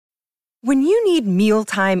When you need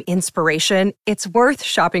mealtime inspiration, it's worth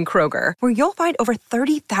shopping Kroger, where you'll find over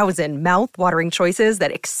 30,000 mouth-watering choices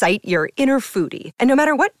that excite your inner foodie. And no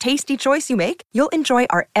matter what tasty choice you make, you'll enjoy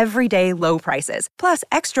our everyday low prices, plus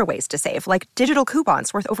extra ways to save, like digital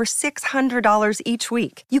coupons worth over $600 each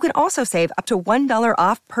week. You can also save up to $1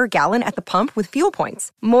 off per gallon at the pump with fuel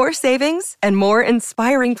points. More savings and more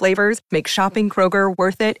inspiring flavors make shopping Kroger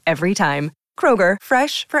worth it every time. Kroger,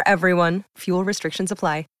 fresh for everyone. Fuel restrictions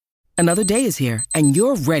apply. Another day is here, and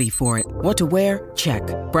you're ready for it. What to wear? Check.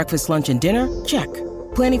 Breakfast, lunch, and dinner? Check.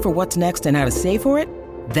 Planning for what's next and how to save for it?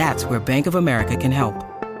 That's where Bank of America can help.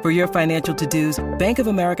 For your financial to-dos, Bank of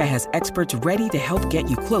America has experts ready to help get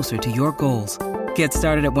you closer to your goals. Get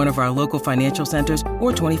started at one of our local financial centers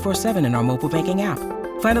or 24/7 in our mobile banking app.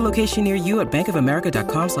 Find a location near you at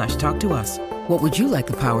bankofamerica.com/talktous. What would you like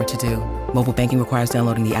the power to do? Mobile banking requires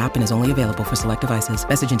downloading the app and is only available for select devices.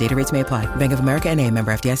 Message and data rates may apply. Bank of America N.A.,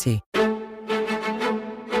 member FDIC.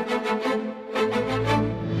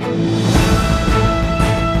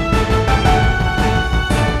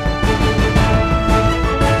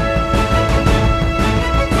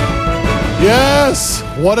 Yes,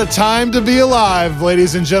 what a time to be alive,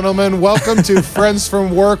 ladies and gentlemen. Welcome to Friends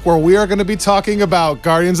from Work, where we are going to be talking about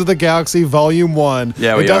Guardians of the Galaxy Volume 1.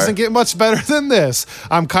 Yeah, it doesn't get much better than this.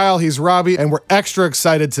 I'm Kyle, he's Robbie, and we're extra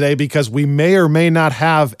excited today because we may or may not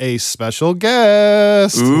have a special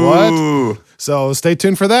guest. Ooh. What? So stay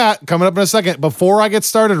tuned for that. Coming up in a second. Before I get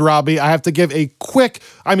started, Robbie, I have to give a quick,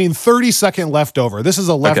 30-second leftover. This is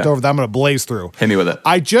a leftover that I'm going to blaze through. Hit me with it.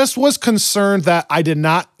 I just was concerned that I did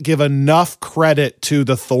not give enough credit to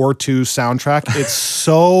the Thor 2 soundtrack. It's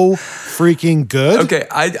so freaking good. Okay,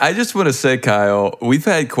 I just want to say, Kyle, we've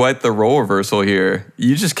had quite the role reversal here.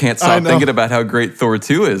 You just can't stop thinking about how great Thor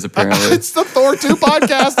 2 is, apparently. It's the Thor 2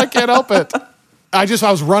 podcast. I can't help it. I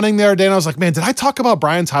was running there today and I was like, man, did I talk about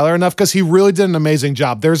Brian Tyler enough? Because he really did an amazing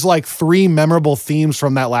job. There's like 3 memorable themes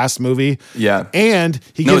from that last movie. Yeah. And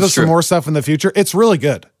he gives us some more stuff in the future. It's really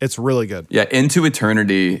good. It's really good. Yeah, Into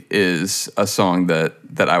Eternity is a song that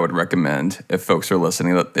I would recommend if folks are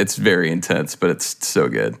listening. It's very intense, but it's so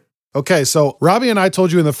good. Okay, so Robbie and I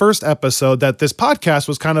told you in the first episode that this podcast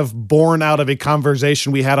was kind of born out of a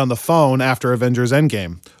conversation we had on the phone after Avengers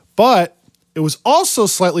Endgame. But it was also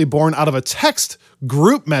slightly born out of a text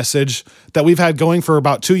group message that we've had going for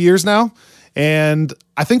about 2 years now. And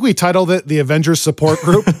I think we titled it the Avengers Support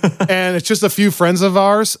Group. And it's just a few friends of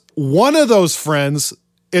ours. One of those friends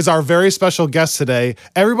is our very special guest today.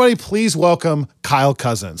 Everybody, please welcome Kyle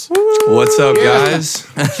Cousins. What's up, guys?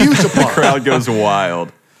 Huge applause. The crowd goes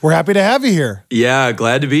wild. We're happy to have you here. Yeah,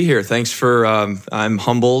 glad to be here. Thanks for, I'm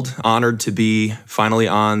humbled, honored to be finally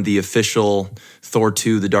on the official Thor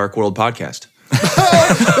 2 The Dark World podcast.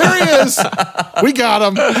 There he is. We got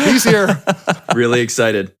him. He's here. Really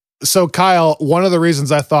excited. So Kyle, one of the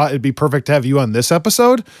reasons I thought it'd be perfect to have you on this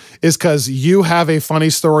episode is because you have a funny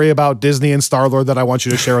story about Disney and Star-Lord that I want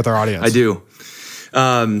you to share with our audience. I do. So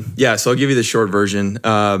I'll give you the short version.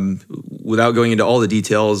 Without going into all the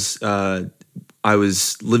details, I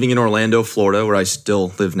was living in Orlando, Florida, where I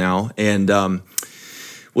still live now, and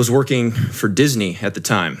was working for Disney at the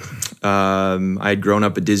time. I had grown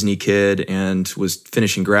up a Disney kid and was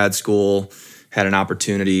finishing grad school, had an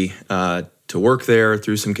opportunity to work there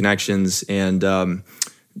through some connections, and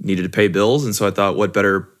needed to pay bills. And so I thought, what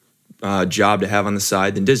better job to have on the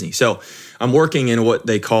side than Disney? So I'm working in what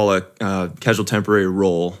they call a casual temporary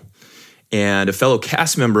role. And a fellow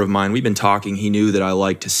cast member of mine, we've been talking, he knew that I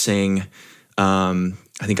like to sing. I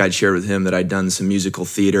think I'd shared with him that I'd done some musical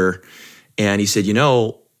theater. And he said,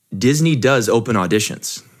 Disney does open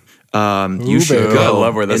auditions. You should go. I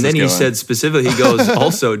love where this and then is he going. said specifically, he goes,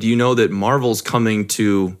 also, do you know that Marvel's coming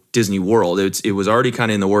to Disney World? It was already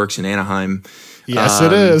kind of in the works in Anaheim. Yes,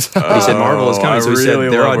 it is. He said Marvel is coming. I So he really said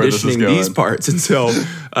they're love where this is auditioning these going. parts. And so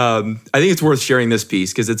I think it's worth sharing this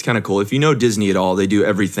piece because it's kind of cool. If you know Disney at all, they do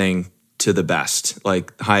everything to the best,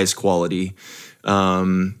 like highest quality.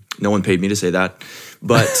 No one paid me to say that.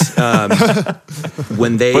 But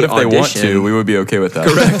when they But if they audition, want to, we would be okay with that.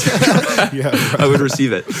 correct. Yeah, right. I would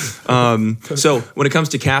receive it. So when it comes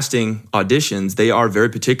to casting auditions, they are very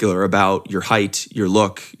particular about your height, your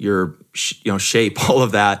look, your shape, all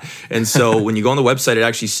of that. And so when you go on the website, it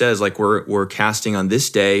actually says like we're casting on this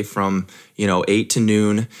day from 8 to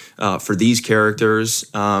noon for these characters.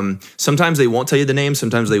 Sometimes they won't tell you the name,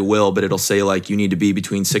 sometimes they will, but it'll say like you need to be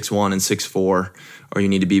between 6'1" and 6'4", or you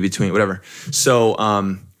need to be between whatever. So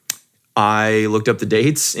I looked up the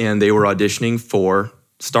dates and they were auditioning for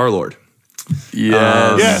Star-Lord.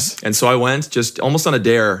 Yes. And so I went just almost on a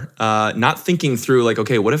dare, not thinking through like,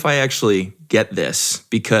 okay, what if I actually get this?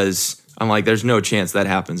 Because I'm like, there's no chance that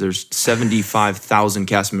happens. There's 75,000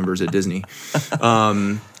 cast members at Disney,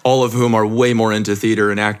 all of whom are way more into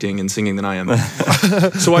theater and acting and singing than I am.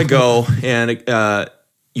 So I go, and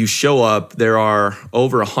you show up. There are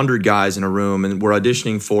over 100 guys in a room, and we're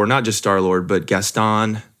auditioning for not just Star-Lord, but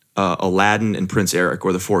Gaston, Aladdin, and Prince Eric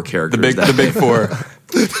were the four characters. The big four.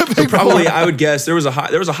 Probably, I would guess there was a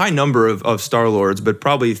high number of Star-Lords, but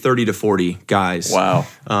probably 30 to 40 guys. Wow.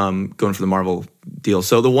 Going for the Marvel deal.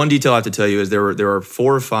 So the one detail I have to tell you is there are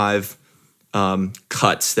 4 or 5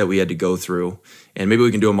 cuts that we had to go through. And maybe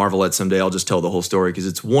we can do a Marvelette someday. I'll just tell the whole story because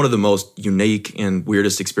it's one of the most unique and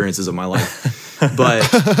weirdest experiences of my life.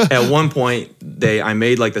 But at one point, I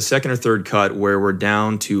made like the second or third cut where we're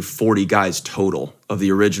down to 40 guys total of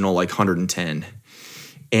the original like 110.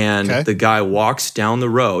 And the guy walks down the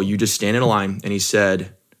row. You just stand in a line, and he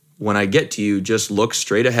said, when I get to you, just look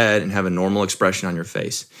straight ahead and have a normal expression on your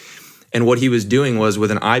face. And what he was doing was,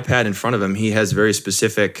 with an iPad in front of him, he has very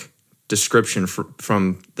specific description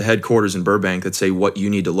from the headquarters in Burbank that say what you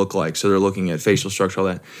need to look like. So they're looking at facial structure, all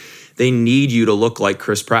that. They need you to look like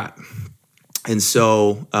Chris Pratt. And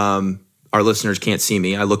so our listeners can't see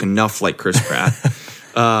me. I look enough like Chris Pratt.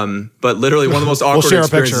 But literally one of the most awkward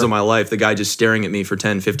experiences of my life, the guy just staring at me for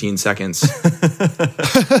 10, 15 seconds,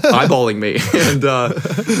 eyeballing me. And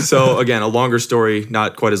so again, a longer story,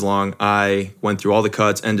 not quite as long. I went through all the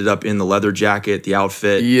cuts, ended up in the leather jacket, the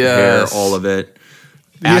outfit, the hair, all of it.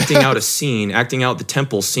 Acting out the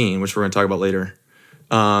temple scene, which we're going to talk about later,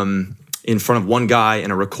 in front of one guy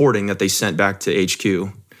and a recording that they sent back to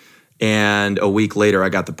HQ. And a week later, I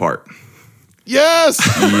got the part. Yes.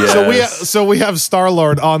 So we have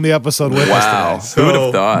Star-Lord on the episode with us today. Who would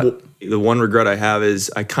have thought? The one regret I have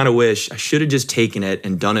is I kind of wish I should have just taken it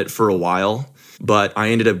and done it for a while, but I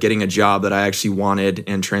ended up getting a job that I actually wanted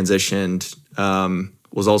and transitioned.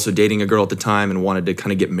 Was also dating a girl at the time and wanted to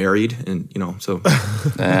kind of get married, and so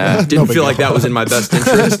didn't feel like that was in my best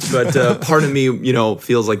interest. But part of me,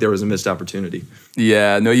 feels like there was a missed opportunity.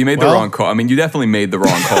 Yeah, no, you made the wrong call. I mean, you definitely made the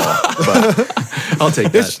wrong call. But I'll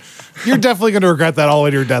take that. You're definitely going to regret that all the way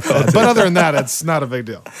to your deathbed. But other than that, it's not a big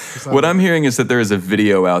deal. What I'm hearing is that there is a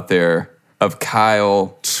video out there of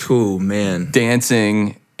Kyle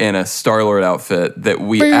dancing in a Star-Lord outfit that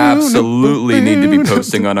we absolutely need to be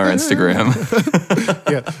posting on our Instagram.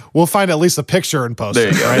 Yeah, we'll find at least a picture and post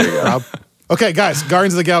it. Right? There you go. Okay, guys,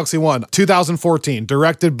 Guardians of the Galaxy 1, 2014,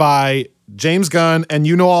 directed by James Gunn, and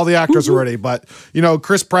you know all the actors already, but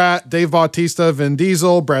Chris Pratt, Dave Bautista, Vin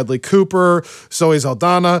Diesel, Bradley Cooper, Zoe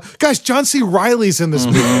Saldana. Guys, John C. Reilly's in this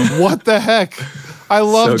movie. What the heck? I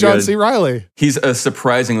love John C. Reilly. He's a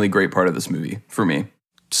surprisingly great part of this movie for me.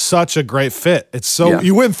 Such a great fit. It's so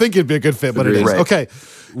you wouldn't think it'd be a good fit, but it is. Right. Okay,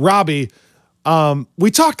 Robbie, we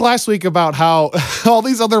talked last week about how all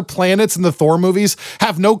these other planets in the Thor movies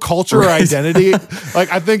have no culture or identity.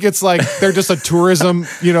 Like, I think it's like they're just a tourism,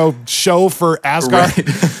 show for Asgard. Right.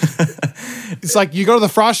 It's like you go to the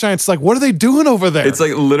Frost Giants. It's like, what are they doing over there? It's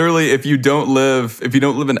like literally, if you don't live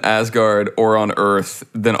in Asgard or on Earth,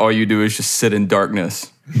 then all you do is just sit in darkness.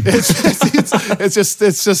 It's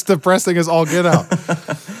just depressing as all get out.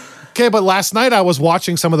 Okay, but last night I was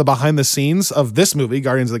watching some of the behind the scenes of this movie,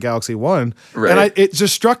 Guardians of the Galaxy 1, and it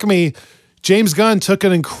just struck me, James Gunn took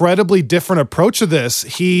an incredibly different approach to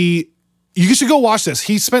this. You should go watch this.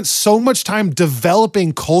 He spent so much time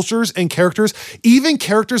developing cultures and characters, even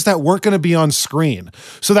characters that weren't going to be on screen,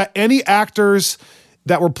 so that any actors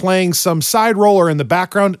that were playing some side role or in the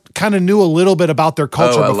background kind of knew a little bit about their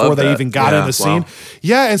culture before they even got in the scene.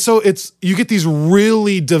 Yeah, and so you get these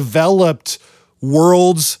really developed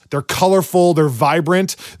worlds. They're colorful, they're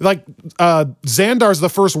vibrant. Like Xandar's the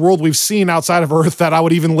first world we've seen outside of Earth that I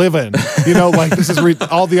would even live in. This is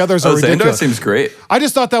all the others are ridiculous. Xandar seems great. I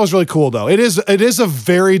just thought that was really cool, though. It is a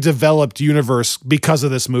very developed universe because of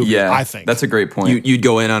this movie. Yeah, I think that's a great point. You'd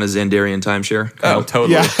go in on a Xandarian timeshare. Oh,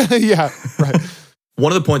 totally. Yeah, right.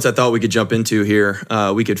 One of the points I thought we could jump into here,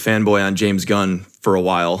 we could fanboy on James Gunn for a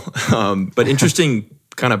while. But interesting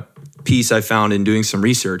kind of piece I found in doing some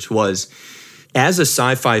research was, as a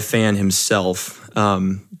sci-fi fan himself,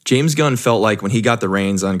 James Gunn felt like when he got the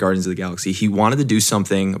reins on Guardians of the Galaxy, he wanted to do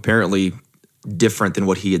something apparently different than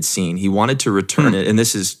what he had seen. He wanted to return it, and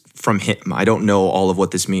this is from him. I don't know all of what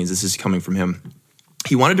this means. This is coming from him.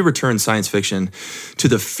 He wanted to return science fiction to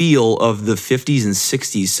the feel of the 50s and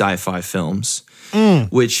 60s sci-fi films,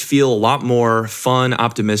 which feel a lot more fun,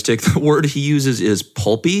 optimistic. The word he uses is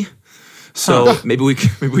pulpy. So maybe we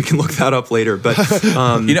can look that up later. But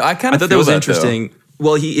I thought that was interesting.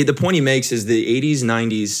 Though. Well, the point he makes is the 80s,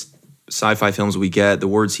 90s sci-fi films we get, the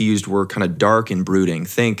words he used were kind of dark and brooding.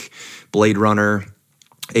 Think Blade Runner,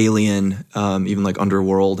 Alien, even like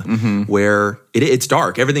Underworld, where it's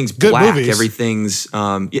dark. Everything's Good black. movies. Everything's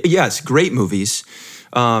yes, great movies.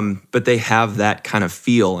 But they have that kind of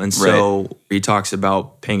feel. And so he talks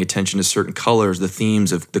about paying attention to certain colors, the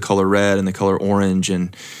themes of the color red and the color orange,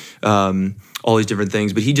 and all these different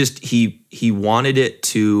things. But he wanted it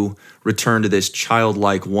to return to this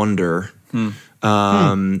childlike wonder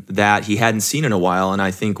that he hadn't seen in a while. And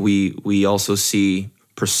I think we also see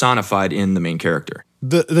personified in the main character.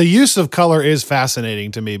 The use of color is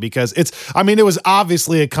fascinating to me because it was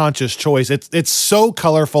obviously a conscious choice. It's so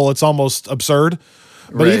colorful, it's almost absurd.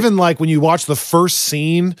 But even like when you watch the first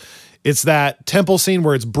scene, it's that temple scene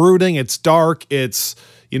where it's brooding, it's dark, it's,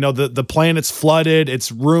 the planet's flooded,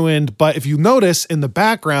 it's ruined. But if you notice in the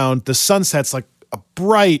background, the sunset's like a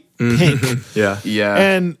bright pink. Yeah.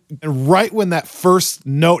 And right when that first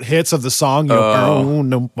note hits of the song, oh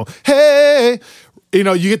no, hey, you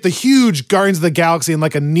get the huge Guardians of the Galaxy and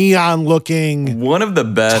like a neon looking one of the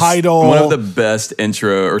best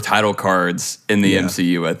intro or title cards in the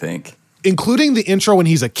MCU, I think. Including the intro when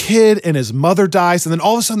he's a kid and his mother dies, and then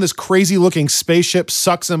all of a sudden this crazy looking spaceship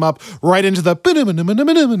sucks him up right into the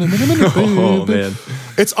oh man.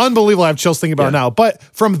 It's unbelievable. I have chills thinking about it now. But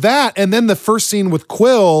from that, and then the first scene with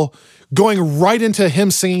Quill going right into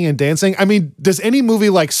him singing and dancing. I mean, does any movie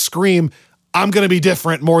like scream, I'm going to be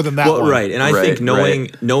different more than that one? Right. And I think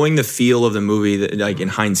knowing the feel of the movie, that, like in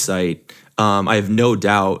hindsight, I have no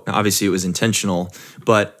doubt, obviously it was intentional,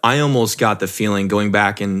 but I almost got the feeling going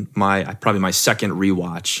back in probably my second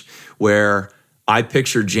rewatch where I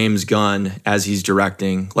pictured James Gunn as he's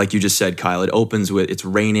directing, like you just said, Kyle. It opens with, it's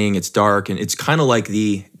raining, it's dark, and it's kind of like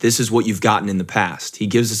this is what you've gotten in the past. He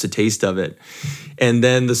gives us a taste of it. And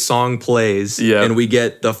then the song plays, and we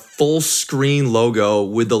get the full screen logo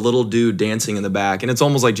with the little dude dancing in the back. And it's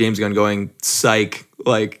almost like James Gunn going, psych,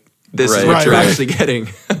 like this is what you're actually getting.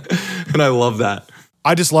 And I love that.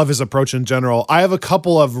 I just love his approach in general. I have a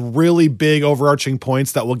couple of really big overarching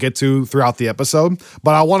points that we'll get to throughout the episode,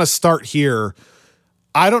 but I want to start here.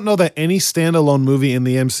 I don't know that any standalone movie in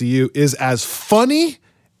the MCU is as funny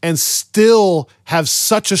and still have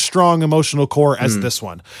such a strong emotional core as this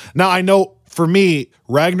one. Now, I know for me,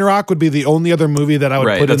 Ragnarok would be the only other movie that I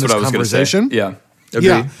would put in this conversation. Yeah. Agreed.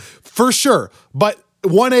 Yeah, for sure. But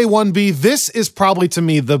 1A, 1B, this is probably to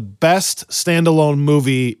me the best standalone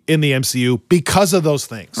movie in the MCU because of those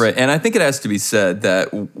things. Right, and I think it has to be said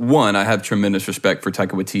that, one, I have tremendous respect for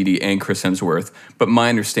Taika Waititi and Chris Hemsworth, but my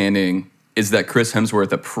understanding is that Chris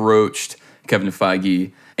Hemsworth approached Kevin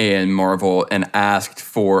Feige and Marvel and asked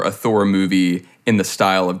for a Thor movie in the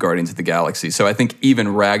style of Guardians of the Galaxy. So I think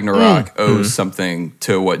even Ragnarok owes something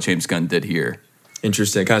to what James Gunn did here.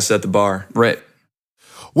 Interesting. Kind of set the bar. Right.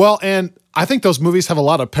 Well, and I think those movies have a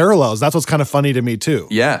lot of parallels. That's what's kind of funny to me too.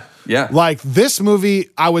 Yeah. Like this movie,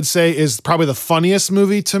 I would say, is probably the funniest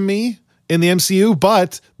movie to me in the MCU,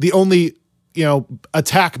 but the only,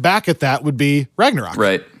 attack back at that would be Ragnarok.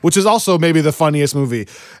 Right. Which is also maybe the funniest movie.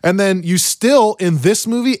 And then you still, in this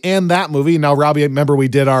movie and that movie, now Robbie, remember we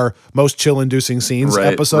did our most chill-inducing scenes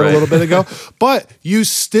episode a little bit ago, but you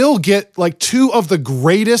still get like two of the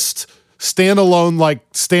greatest standalone, like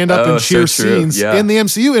stand up and cheer scenes in the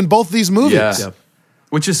MCU in both these movies. Yeah. Yep.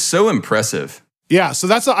 Which is so impressive. Yeah. So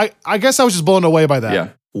that's, I guess I was just blown away by that. Yeah.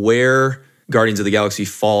 Where Guardians of the Galaxy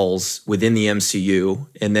falls within the MCU,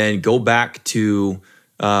 and then go back to,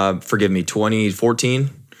 2014.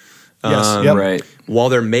 Yes. Yep. Right. While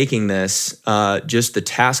they're making this, just the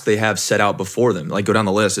task they have set out before them, like go down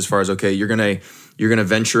the list as far as, okay, you're gonna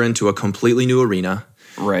venture into a completely new arena.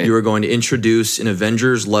 Right. You are going to introduce an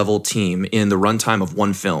Avengers level team in the runtime of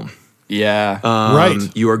one film. Yeah.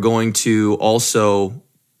 Right. You are going to also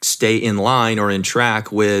stay in line or in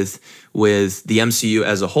track with the MCU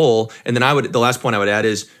as a whole. And then the last point I would add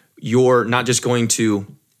is you're not just going to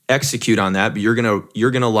execute on that, but you're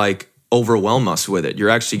gonna like overwhelm us with it. You're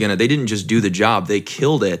actually they didn't just do the job, they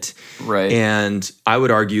killed it. Right. And I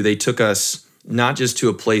would argue they took us not just to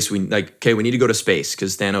a place we need to go to space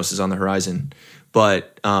because Thanos is on the horizon.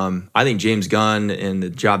 But I think James Gunn and the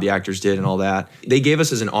job the actors did and all that, they gave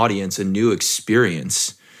us as an audience a new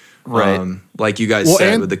experience. Right. Like you guys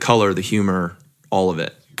said, with the color, the humor, all of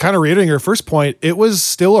it. Kind of reiterating your first point, it was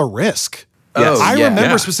still a risk. Yes. I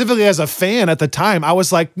remember specifically as a fan at the time, I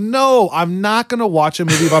was like, no, I'm not going to watch a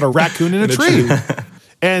movie about a raccoon in a tree.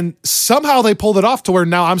 And somehow they pulled it off to where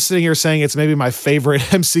now I'm sitting here saying it's maybe my favorite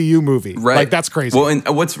MCU movie. Right. Like, that's crazy. Well, and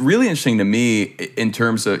what's really interesting to me in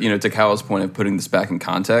terms of, to Kyle's point of putting this back in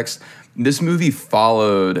context, this movie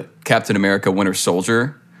followed Captain America Winter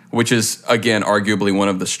Soldier, which is, again, arguably one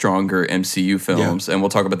of the stronger MCU films. Yeah. And we'll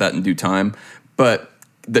talk about that in due time. But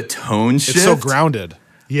the tone shift. It's so grounded.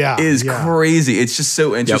 is crazy. It's just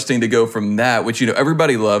so interesting to go from that, which,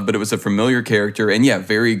 everybody loved, but it was a familiar character and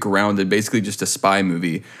very grounded, basically just a spy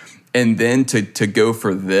movie. And then to go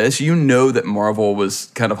for this, that Marvel was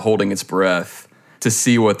kind of holding its breath to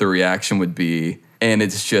see what the reaction would be. And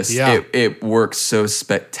it's just, it works so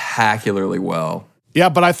spectacularly well. Yeah,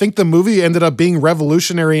 but I think the movie ended up being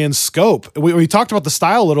revolutionary in scope. We talked about the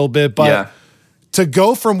style a little bit, but to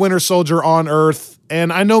go from Winter Soldier on Earth,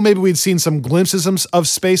 and I know maybe we'd seen some glimpses of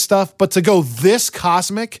space stuff, but to go this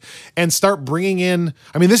cosmic and start bringing in,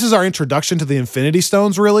 this is our introduction to the Infinity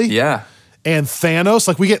Stones, really. Yeah. And Thanos,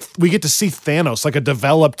 like we get to see Thanos, like a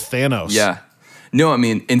developed Thanos. Yeah. No,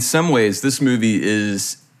 in some ways, this movie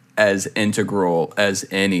is as integral as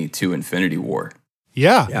any to Infinity War.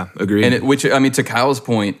 Yeah. Yeah, agreed. And to Kyle's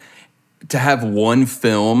point, to have one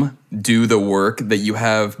film do the work that you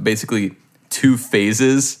have basically 2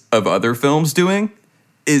 phases of other films doing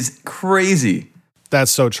is crazy.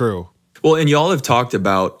 That's so true. Well, and y'all have talked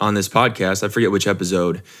about on this podcast, I forget which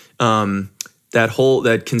episode,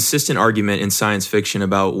 that consistent argument in science fiction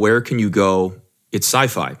about where can you go, it's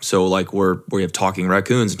sci-fi. So like where we have talking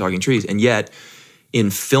raccoons and talking trees. And yet in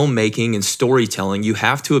filmmaking and storytelling, you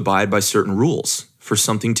have to abide by certain rules for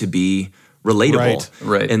something to be relatable.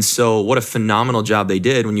 Right. And so what a phenomenal job they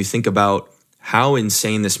did when you think about how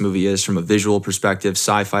insane this movie is from a visual perspective,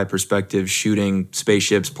 sci-fi perspective, shooting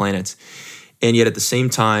spaceships, planets. And yet at the same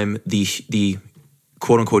time, the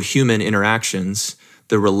quote unquote human interactions,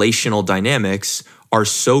 the relational dynamics are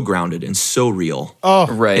so grounded and so real. Oh,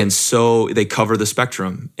 right. And so they cover the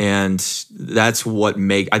spectrum. And that's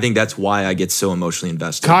I think that's why I get so emotionally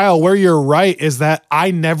invested. Kyle, where you're right is that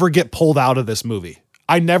I never get pulled out of this movie.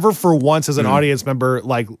 I never for once as an audience member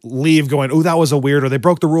leave going, oh, that was a weird, or they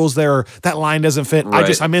broke the rules there, or that line doesn't fit.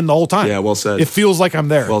 Right. I'm in the whole time. Yeah, well said. It feels like I'm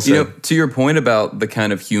there. Well said. To your point about the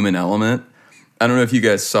kind of human element, I don't know if you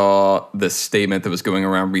guys saw the statement that was going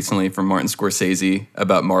around recently from Martin Scorsese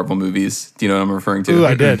about Marvel movies. Do you know what I'm referring to? Ooh,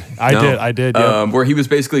 I did. I did. Yeah. Where he was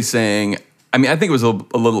basically saying, I think it was a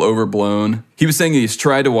little overblown. He was saying he's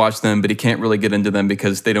tried to watch them, but he can't really get into them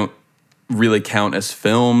because they don't really count as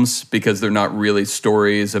films, because they're not really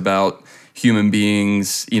stories about human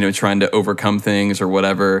beings, trying to overcome things or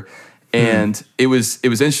whatever. And it was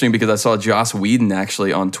interesting because I saw Joss Whedon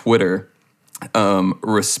actually on Twitter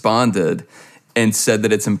responded and said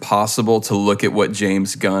that it's impossible to look at what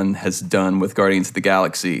James Gunn has done with Guardians of the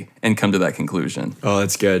Galaxy and come to that conclusion. Oh,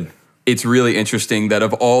 that's good. It's really interesting that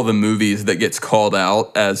of all the movies that gets called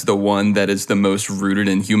out as the one that is the most rooted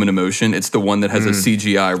in human emotion, it's the one that has a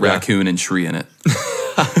CGI raccoon and tree in it.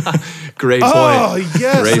 Great point. Oh,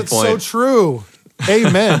 yes, Great it's point. so true.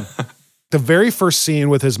 Amen. The very first scene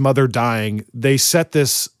with his mother dying, they set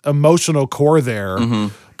this emotional core there,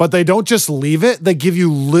 but they don't just leave it. They give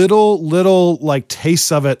you little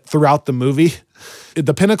tastes of it throughout the movie.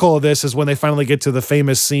 The pinnacle of this is when they finally get to the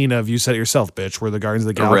famous scene of "You Said It Yourself, Bitch," where the Guardians of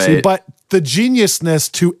the Galaxy. Right. But the geniusness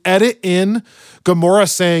to edit in Gamora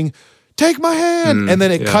saying, "Take my hand," and then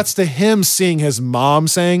it cuts to him seeing his mom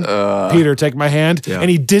saying, "Peter, take my hand," and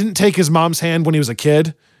he didn't take his mom's hand when he was a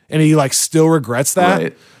kid, and he still regrets that.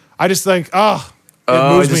 Right. I just think, it I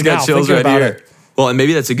moves just me got now chills thinking right about here. it. Well, and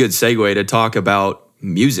maybe that's a good segue to talk about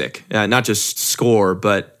music, not just score,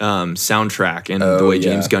 but soundtrack and the way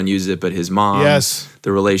James Gunn uses it, but his mom,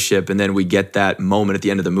 the relationship. And then we get that moment at the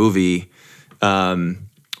end of the movie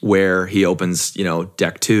where he opens,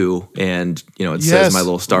 deck 2 and, it says "My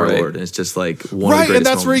Little Star-Lord." And it's just one of the greatest and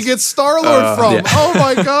that's where he gets Star-Lord from. Yeah. Oh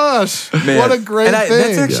my gosh. Man. What a great thing.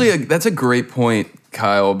 That's actually that's a great point,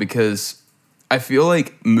 Kyle, because I feel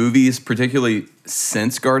like movies, particularly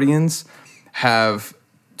since Guardians, have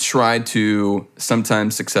tried to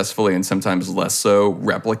sometimes successfully and sometimes less so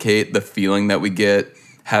replicate the feeling that we get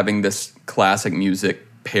having this classic music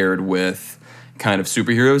paired with kind of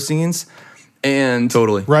superhero scenes. And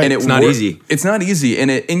Totally. Right. And It's not easy. It's not easy. And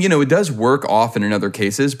it does work often in other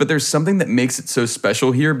cases, but there's something that makes it so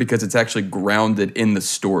special here because it's actually grounded in the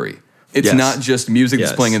story. It's Yes. not just music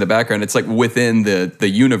that's Yes. playing in the background. It's within the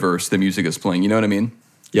universe the music is playing. You know what I mean?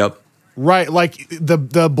 Yep. Right, like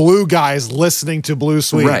the blue guys listening to Blue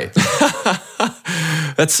Suite. Right.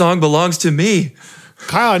 That song belongs to me.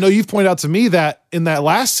 Kyle, I know you've pointed out to me that in that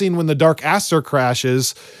last scene when the Dark Aster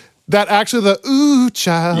crashes, that actually the "Ooh,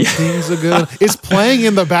 child, things are good" is playing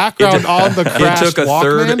in the background on the crashed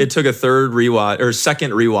Walkman. It took a third rewatch or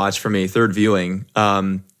second rewatch for me, third viewing,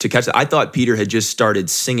 to catch that. I thought Peter had just started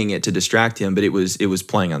singing it to distract him, but it was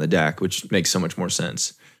playing on the deck, which makes so much more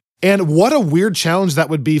sense. And what a weird challenge that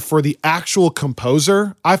would be for the actual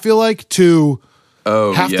composer, I feel like, to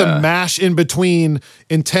have to mash in between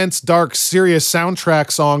intense, dark, serious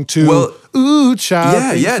soundtrack song to ooh,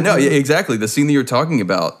 child. Exactly. The scene that you're talking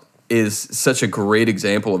about is such a great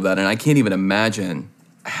example of that, and I can't even imagine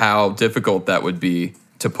how difficult that would be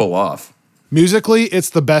to pull off. Musically, it's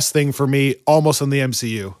the best thing for me almost in the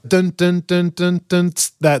MCU. Dun, dun, dun, dun, dun,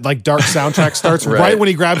 that like dark soundtrack starts right when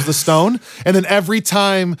he grabs the stone. And then every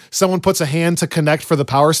time someone puts a hand to connect for the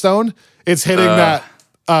Power Stone, it's hitting that.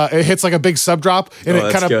 It hits like a big sub drop, and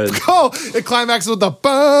it kind of it climaxes with the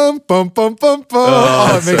bum bum bum bum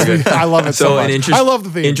bum. It makes me. I love it so much. I love the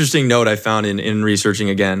theme. Interesting note I found in researching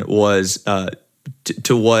again was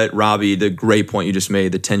to what Robbie, the great point you just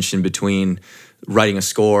made, the tension between writing a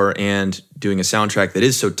score and doing a soundtrack that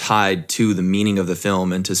is so tied to the meaning of the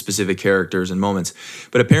film and to specific characters and moments.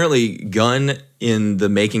 But apparently Gunn, in the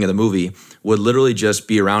making of the movie, would literally just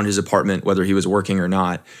be around his apartment, whether he was working or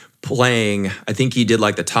not, playing, I think he did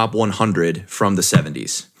like the top 100 from the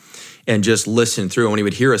 70s and just listen through. And when he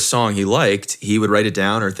would hear a song he liked, he would write it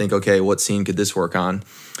down or think, okay, what scene could this work on?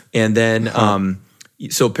 And then,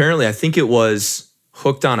 so apparently I think it was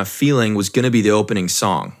Hooked on a Feeling was going to be the opening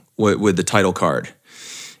song with the title card.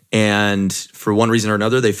 And for one reason or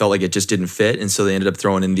another, they felt like it just didn't fit. And so they ended up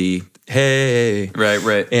throwing in the, hey.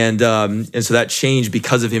 Right. And so that changed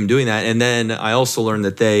because of him doing that. And then I also learned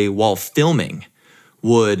that they, while filming,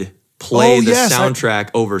 would play the soundtrack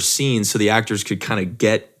over scenes so the actors could kind of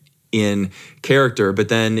get in character. But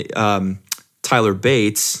then Tyler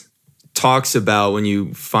Bates talks about, when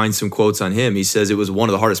you find some quotes on him, he says it was one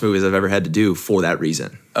of the hardest movies I've ever had to do for that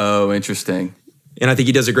reason. Oh, interesting. And I think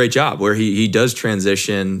he does a great job where he does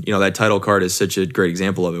transition. You know, that title card is such a great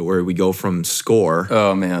example of it, where we go from score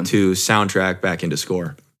to soundtrack back into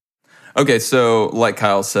score. Okay, so like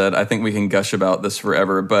Kyle said, I think we can gush about this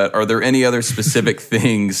forever, but are there any other specific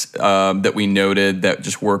things that we noted that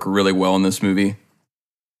just work really well in this movie?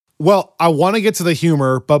 Well, I want to get to the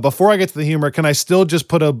humor, but before I get to the humor, can I still just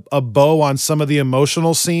put a bow on some of the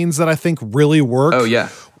emotional scenes that I think really work? Oh, yeah.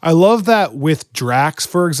 I love that with Drax,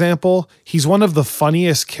 for example. He's one of the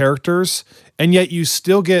funniest characters, and yet you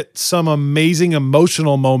still get some amazing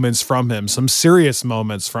emotional moments from him, some serious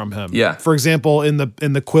moments from him. Yeah. For example, in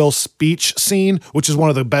the Quill speech scene, which is one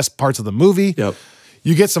of the best parts of the movie. Yep.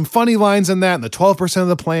 You get some funny lines in that, and the 12% of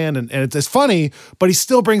the plan, and it's funny, but he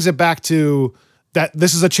still brings it back to that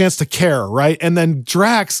this is a chance to care, right? And then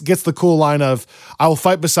Drax gets the cool line of, I will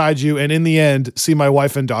fight beside you and in the end, see my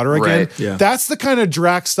wife and daughter again. Right, yeah. That's the kind of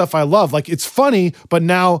Drax stuff I love. Like, it's funny, but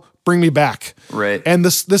now bring me back. Right. And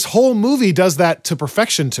this whole movie does that to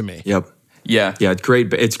perfection to me. Yep. Yeah. Yeah,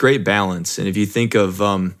 it's great balance. And if you think of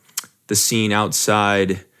the scene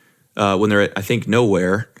outside when they're at, I think,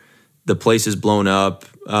 nowhere, the place is blown up.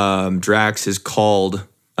 Drax has called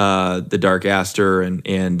the Dark Aster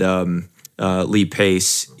and Lee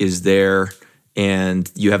Pace is there,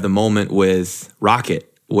 and you have the moment with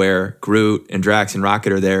Rocket where Groot and Drax and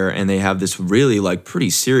Rocket are there, and they have this really like pretty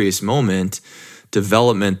serious development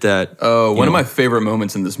that one of my favorite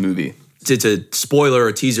moments in this movie. It's a spoiler,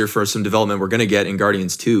 a teaser for some development we're going to get in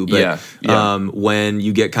Guardians 2. But when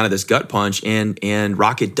you get kind of this gut punch and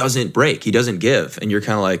Rocket doesn't break, he doesn't give. And you're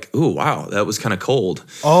kind of like, ooh, wow, that was kind of cold.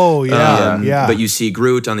 Oh, yeah. But you see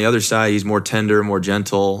Groot on the other side, he's more tender, more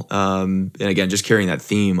gentle. And again, just carrying that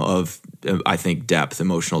theme of, I think, depth,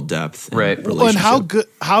 emotional depth. Right. Well, and how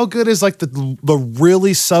good is like the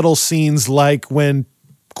really subtle scenes, like when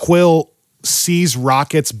Quill sees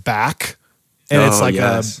Rocket's back? And it's like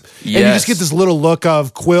and you just get this little look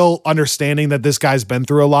of Quill understanding that this guy's been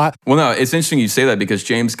through a lot. Well, no, it's interesting you say that because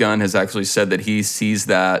James Gunn has actually said that he sees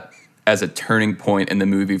that as a turning point in the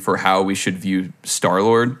movie for how we should view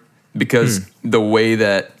Star-Lord, because the way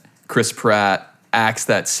that Chris Pratt acts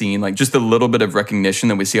that scene, like just a little bit of recognition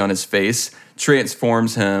that we see on his face,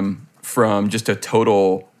 transforms him from just a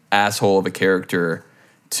total asshole of a character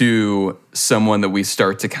to someone that we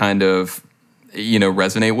start to kind of,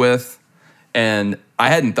 resonate with. And I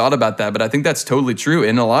hadn't thought about that, but I think that's totally true.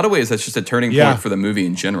 In a lot of ways, that's just a turning point for the movie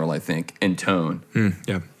in general, I think, in tone.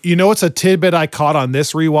 Yeah. You know what's a tidbit I caught on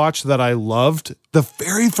this rewatch that I loved? The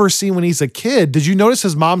very first scene when he's a kid, did you notice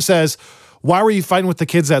his mom says, "Why were you fighting with the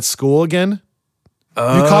kids at school again?" You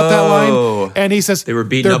caught that line? And he says they were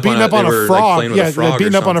beating up on a frog. They're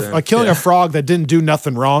beating up on killing a frog that didn't do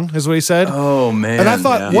nothing wrong, is what he said. Oh, man. And I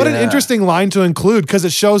thought, what an interesting line to include, because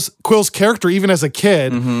it shows Quill's character even as a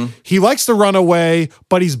kid. He likes to run away,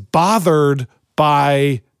 but he's bothered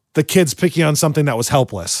by the kids picking on something that was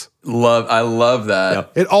helpless. I love that.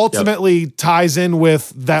 Yep. It ultimately ties in with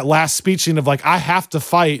that last speech scene of like, I have to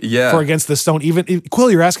fight for against this stone. Even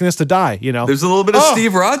Quill, you're asking us to die, you know? There's a little bit of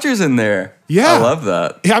Steve Rogers in there. Yeah. I love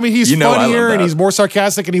that. I mean, he's funnier and he's more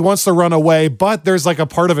sarcastic and he wants to run away, but there's like a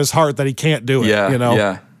part of his heart that he can't do it, you know?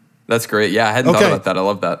 Yeah. That's great. Yeah, I hadn't thought about that. I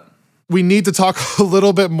love that. We need to talk a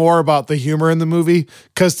little bit more about the humor in the movie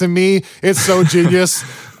because to me, it's so genius.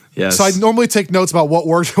 Yes. So I normally take notes about what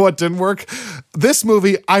worked and what didn't work. This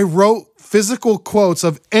movie, I wrote physical quotes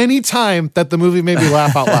of any time that the movie made me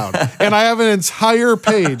laugh out loud. And I have an entire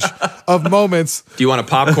page of moments. Do you want a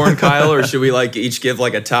popcorn, Kyle, or should we like each give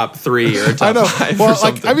like a top 3 or a top 5 or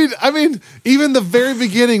something? I mean, even the very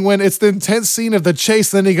beginning when it's the intense scene of the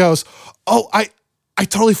chase, then he goes, "Oh, I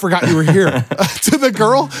totally forgot you were here." To the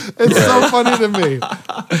girl, it's so funny to me.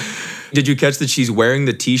 Did you catch that she's wearing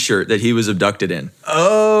the T-shirt that he was abducted in?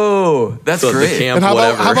 Oh, that's So great. the camp, And how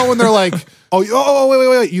whatever. about when they're like, oh,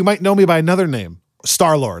 wait, you might know me by another name,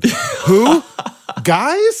 Star-Lord. Who?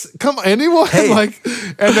 Guys? Come on, anyone?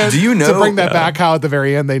 And then do you know to bring that back, how at the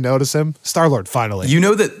very end they notice him? Star-Lord, finally. You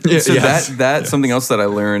know that, Yes. that's something else that I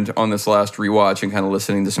learned on this last rewatch and kind of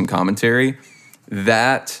listening to some commentary.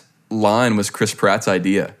 That line was Chris Pratt's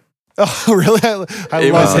idea. Oh, really? I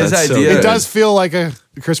It love was his That's so idea. It does feel like a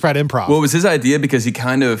Chris Pratt improv. Well, it was his idea because he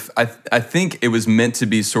kind of, I think it was meant to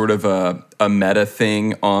be sort of a meta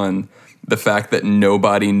thing on the fact that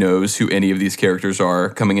nobody knows who any of these characters are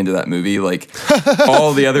coming into that movie. Like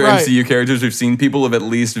all the other Right. MCU characters we've seen, people have at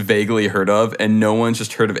least vaguely heard of, and no one's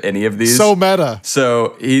just heard of any of these. So meta.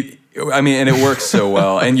 So and it works so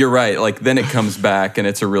well. And you're right. Like then it comes back, and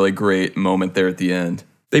it's a really great moment there at the end.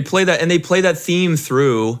 They play that theme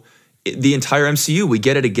through the entire MCU. We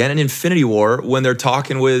get it again in Infinity War when they're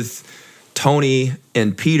talking with Tony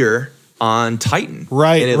and Peter on Titan.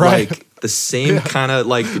 Right, And right. the same kind of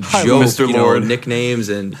like joke, Mr. you know, Lord. nicknames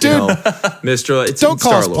and, Dude, Mr. It's Don't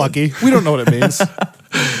call us Star-Lord. Plucky. We don't know what it means.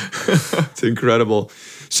 It's incredible.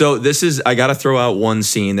 So I got to throw out one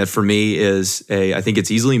scene that for me is I think it's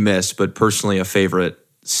easily missed, but personally a favorite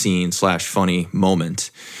scene / funny moment.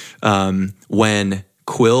 When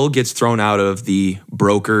Quill gets thrown out of the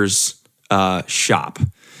broker's shop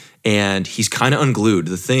and he's kind of unglued.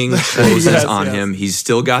 The thing closes on him. He's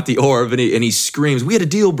still got the orb and he screams, "We had a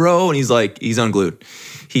deal, bro." And he's unglued.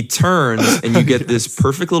 He turns and you get this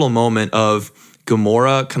perfect little moment of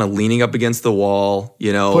Gamora kind of leaning up against the wall,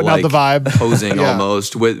 you know, Putting out like the vibe. posing Yeah.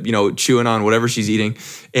 almost with, you know, chewing on whatever she's eating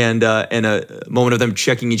and a moment of them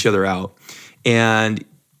checking each other out. And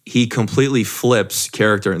he completely flips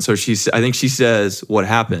character. And so I think she says, "What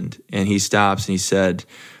happened?" And he stops and he said,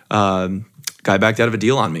 "Guy backed out of a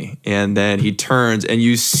deal on me." And then he turns and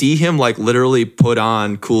you see him like literally put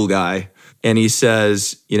on cool guy. And he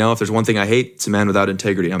says, "You know, if there's one thing I hate, it's a man without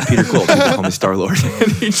integrity. I'm Peter Quill. People call me Star-Lord."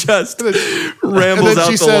 And he just rambles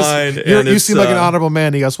out the line. And You it's, seem like an honorable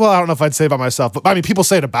man. He goes, "Well, I don't know if I'd say about myself, but I mean, people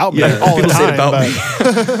say it about me Yeah, all the people say time." it about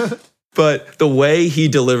but- me. But the way he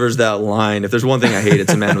delivers that line, if there's one thing I hate,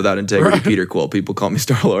 it's a man without integrity. Peter Quill. People call me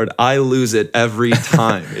Star-Lord. I lose it every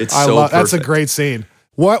time. It's so perfect. That's a great scene.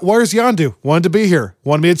 Where's Yondu? Wanted to be here.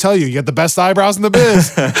 Wanted me to tell you. You got the best eyebrows in the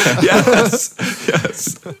biz. Yes.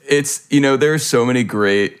 It's, you know, there are so many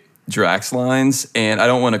great Drax lines, and I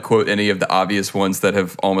don't want to quote any of the obvious ones that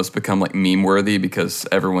have almost become like meme worthy because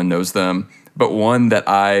everyone knows them. But one that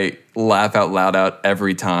I laugh out loud at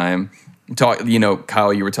every time. You know,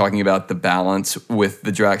 Kyle, you were talking about the balance with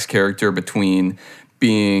the Drax character between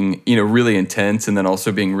being, you know, really intense and then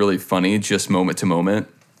also being really funny, just moment to moment.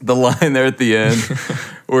 The line there at the end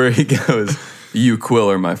where he goes, "You, Quill,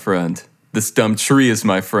 are my friend. This dumb tree is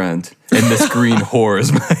my friend. And this green whore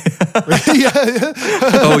is my..."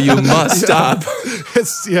 Oh, you must stop.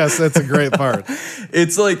 Yes, that's a great part.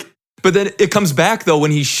 It's like, But then it comes back, though,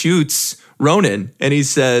 when he shoots Ronan and he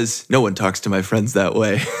says, "No one talks to my friends that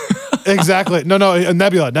way." Exactly. No,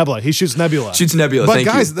 Nebula. He shoots Nebula. Shoots Nebula. But Thank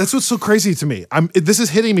guys, you. that's what's so crazy to me. This is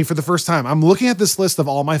hitting me for the first time. I'm looking at this list of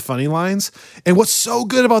all my funny lines, and what's so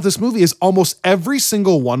good about this movie is almost every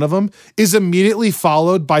single one of them is immediately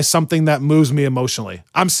followed by something that moves me emotionally.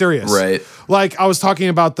 I'm serious. Right. Like I was talking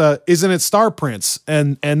about Isn't It Star Prince?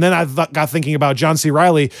 And then I got thinking about John C.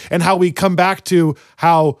 Reilly and how we come back to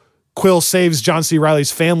how Quill saves John C.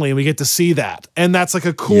 Reilly's family, and we get to see that. And that's like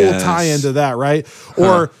a cool Yes. tie into that, right?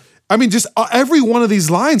 Or I mean, just every one of these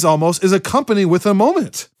lines almost is accompanied with a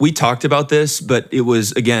moment. We talked about this, but it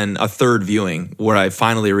was, again, a third viewing where I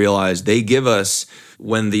finally realized they give us,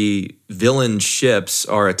 when the villain ships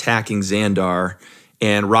are attacking Xandar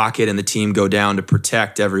and Rocket and the team go down to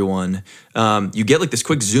protect everyone, you get like this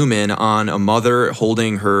quick zoom in on a mother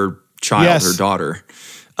holding her child, Yes. her daughter.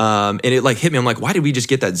 And it like hit me. I'm like, why did we just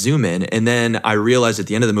get that zoom in? And then I realized at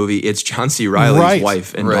the end of the movie, it's John C. Reilly's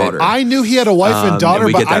wife and daughter. I knew he had a wife and daughter,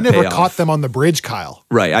 and but I never payoff. caught them on the bridge, Kyle.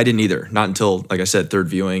 Right. I didn't either. Not until, like I said, third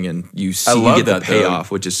viewing, and you get the payoff,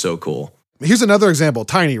 which is so cool. Here's another example,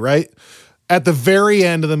 tiny, right? At the very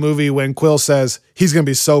end of the movie, when Quill says he's going to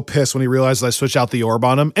be so pissed when he realizes I switch out the orb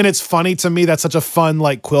on him. And it's funny to me. That's such a fun,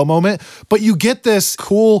 like, Quill moment. But you get this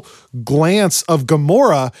cool glance of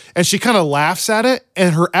Gamora, and she kind of laughs at it.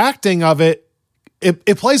 And her acting of it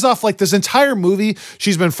plays off like this entire movie.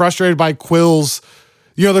 She's been frustrated by Quill's,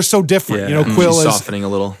 they're so different. Quill is softening a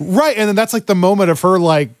little. Right. And then that's like the moment of her,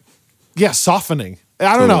 like, softening.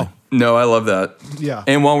 I don't know. No, I love that. Yeah.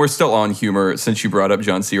 And while we're still on humor, since you brought up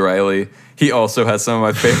John C. Reilly, he also has some of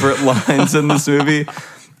my favorite lines in this movie.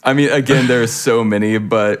 I mean, again, there are so many,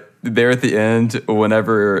 but there at the end,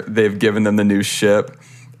 whenever they've given them the new ship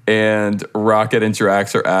and Rocket and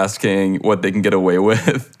Drax are asking what they can get away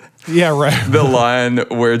with. Yeah, right. The line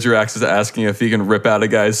where Drax is asking if he can rip out a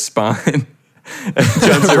guy's spine. And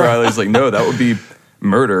John C. Reilly's like, no, that would be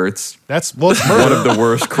murder. It's murder. One of the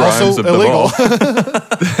worst crimes also of illegal. them all.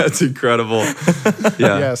 That's incredible.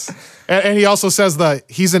 Yeah. Yes. And he also says that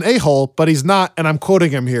he's an a-hole, but he's not, and I'm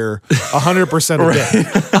quoting him here, 100% a dick.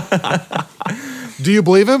 Do you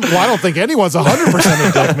believe him? Well, I don't think anyone's 100%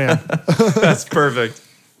 a dick, man. That's perfect.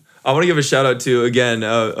 I want to give a shout out to, again,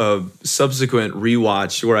 a subsequent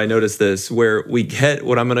rewatch where I noticed this, where we get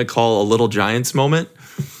what I'm going to call a Little Giants moment,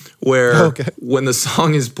 where when the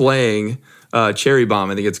song is playing, Cherry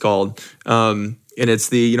Bomb, I think it's called, and it's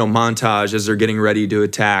the montage as they're getting ready to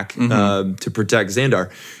attack to protect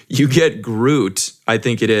Xandar. You get Groot, I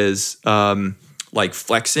think it is, like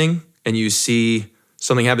flexing, and you see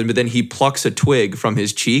something happen, but then he plucks a twig from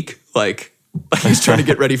his cheek, like he's trying to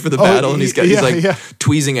get ready for the battle, and he's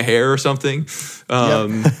tweezing a hair or something.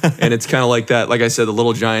 And it's kind of like that. Like I said, the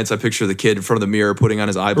Little Giants. I picture the kid in front of the mirror putting on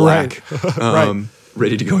his eye black. Right.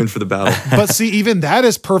 Ready to go in for the battle. But see, even that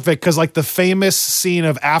is perfect because like the famous scene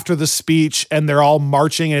of after the speech and they're all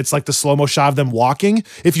marching and it's like the slow-mo shot of them walking.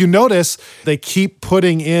 If you notice, they keep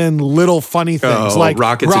putting in little funny things like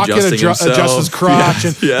Rocket adjusts his crotch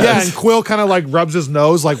and Quill kind of like rubs his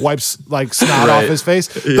nose, like wipes like snot off his face.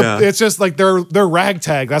 It's just like they're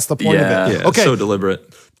ragtag. That's the point of it. Yeah, okay. So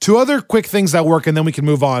deliberate. Two other quick things that work and then we can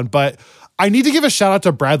move on. But I need to give a shout out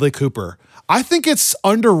to Bradley Cooper. I think it's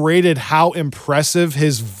underrated how impressive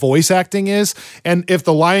his voice acting is. And if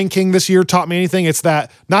The Lion King this year taught me anything, it's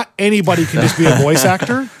that not anybody can just be a voice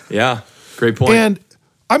actor. Yeah, great point. And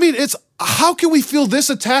I mean, it's how can we feel this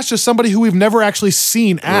attached to somebody who we've never actually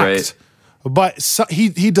seen act? Right. But he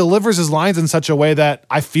delivers his lines in such a way that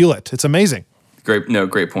I feel it. It's amazing.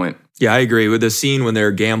 Great point. Yeah, I agree with the scene when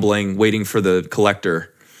they're gambling, waiting for the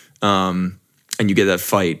collector, and you get that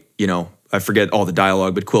fight, I forget all the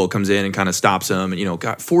dialogue, but Quill comes in and kind of stops him and,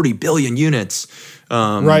 got 40 billion units.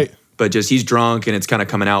 Right. But just he's drunk and it's kind of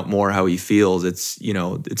coming out more how he feels. It's,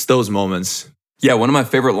 it's those moments. Yeah, one of my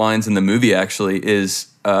favorite lines in the movie actually is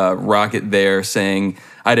Rocket there saying,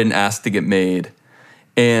 I didn't ask to get made.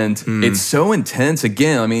 And it's so intense.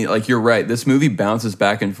 Again, I mean, like you're right. This movie bounces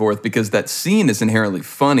back and forth because that scene is inherently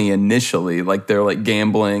funny initially. Like they're like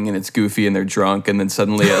gambling and it's goofy and they're drunk and then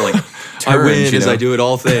suddenly it like turns. I win as I do at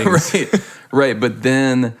all things. Right. But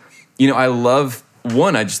then, I love,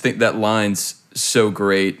 I just think that line's so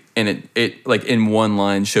great. And it like in one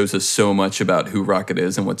line shows us so much about who Rocket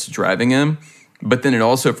is and what's driving him. But then it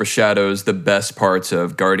also foreshadows the best parts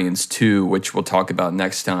of Guardians 2, which we'll talk about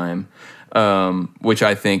next time. Which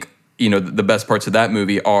I think, the best parts of that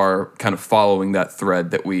movie are kind of following that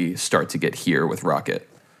thread that we start to get here with Rocket.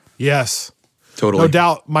 Yes. Totally. No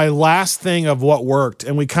doubt. My last thing of what worked,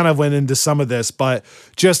 and we kind of went into some of this, but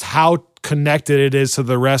just how connected it is to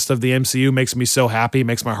the rest of the MCU makes me so happy,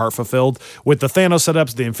 makes my heart fulfilled with the Thanos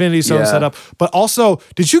setups, the Infinity Stone setup. But also,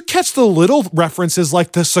 did you catch the little references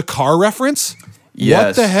like the Sakaar reference?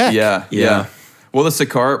 Yes. What the heck? Yeah. Well, the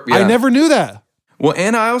Sakaar, I never knew that. Well,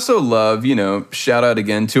 and I also love, shout out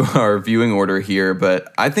again to our viewing order here,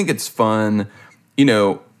 but I think it's fun,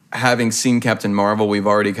 having seen Captain Marvel, we've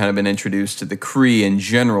already kind of been introduced to the Kree in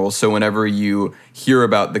general. So whenever you hear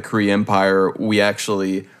about the Kree Empire, we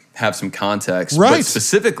actually have some context. Right. But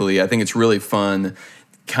specifically, I think it's really fun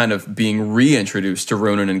kind of being reintroduced to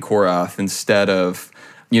Ronan and Korath instead of,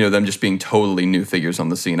 them just being totally new figures on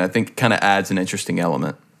the scene. I think kind of adds an interesting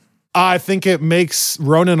element. I think it makes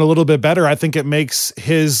Ronan a little bit better. I think it makes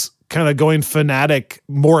his kind of going fanatic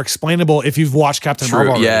more explainable if you've watched Captain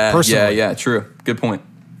Marvel already, personally. Yeah, true. Good point.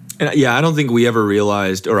 And I don't think we ever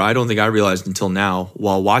realized, or I don't think I realized until now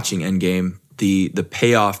while watching Endgame, the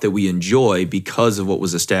payoff that we enjoy because of what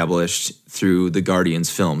was established through the Guardians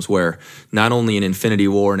films, where not only in Infinity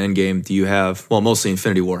War and Endgame do you have, well, mostly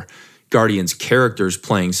Infinity War, Guardians characters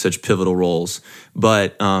playing such pivotal roles,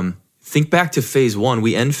 but think back to Phase 1.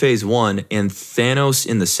 We end Phase 1, and Thanos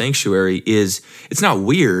in the Sanctuary it's not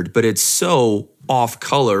weird, but it's so off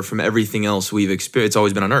color from everything else we've experienced. It's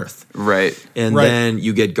always been on Earth. Right. And then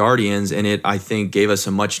you get Guardians, and it, I think, gave us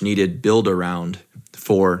a much needed build around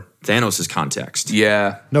for Thanos' context.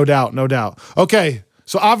 Yeah. No doubt, no doubt. Okay,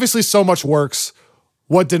 so obviously so much works.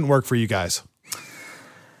 What didn't work for you guys?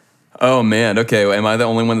 Oh man. Okay. Am I the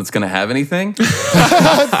only one that's going to have anything?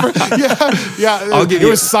 Yeah. I'll give it you-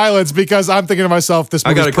 was silence because I'm thinking to myself, this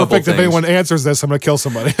I got movie's a couple perfect. If things. anyone answers this, I'm going to kill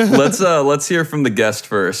somebody. Let's hear from the guest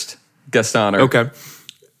first. Guest honor. Okay.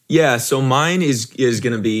 Yeah, so mine is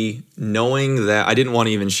going to be knowing that I didn't want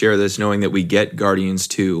to even share this, knowing that we get Guardians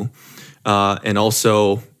 2. And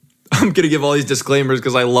also, I'm going to give all these disclaimers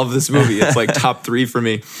because I love this movie. It's like top 3 for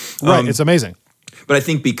me. Right, it's amazing. But I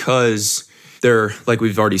think because they're, like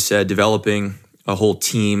we've already said, developing a whole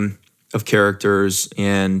team of characters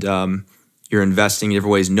and you're investing in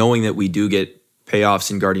different ways, knowing that we do get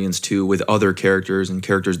payoffs in Guardians 2 with other characters and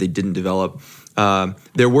characters they didn't develop.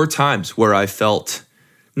 There were times where I felt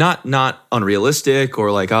not unrealistic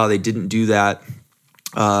or like, oh, they didn't do that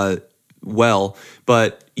well,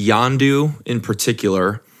 but Yondu in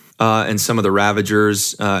particular and some of the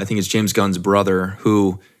Ravagers, I think it's James Gunn's brother,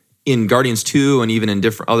 who in Guardians 2 and even in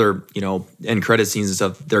different other, end credit scenes and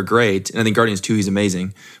stuff, they're great. And I think Guardians 2, he's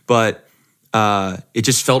amazing. But it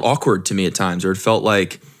just felt awkward to me at times, or it felt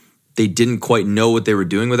like they didn't quite know what they were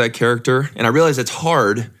doing with that character. And I realize it's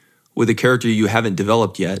hard with a character you haven't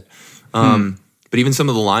developed yet. But even some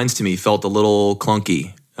of the lines to me felt a little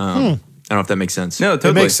clunky. I don't know if that makes sense. No, It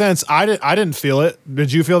totally. makes sense. I didn't feel it.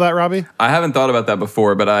 Did you feel that, Robbie? I haven't thought about that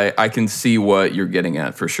before, but I can see what you're getting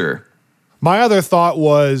at for sure. My other thought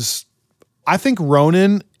was, I think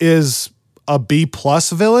Ronan is a B+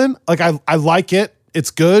 villain. Like I like it. It's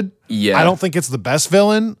good. Yeah. I don't think it's the best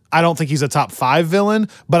villain. I don't think he's a top 5 villain,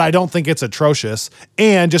 but I don't think it's atrocious.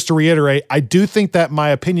 And just to reiterate, I do think that my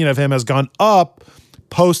opinion of him has gone up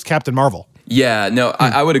post Captain Marvel. Yeah, no,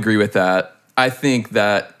 I would agree with that. I think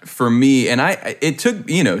that for me, and it took,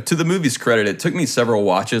 to the movie's credit, it took me several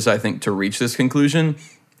watches, I think, to reach this conclusion.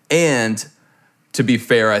 And to be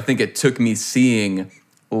fair, I think it took me seeing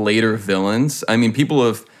later villains. I mean,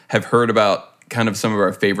 people have heard about kind of some of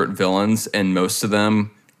our favorite villains, and most of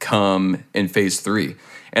them come in Phase 3.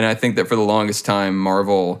 And I think that for the longest time,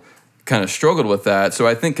 Marvel kind of struggled with that. So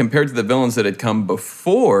I think compared to the villains that had come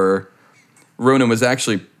before, Ronan was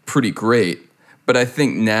actually pretty great. But I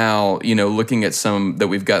think now, looking at some that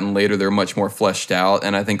we've gotten later, they're much more fleshed out.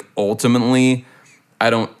 And I think ultimately, I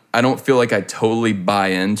don't feel like I totally buy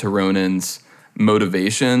into Ronan's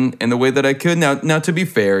motivation in the way that I could. Now to be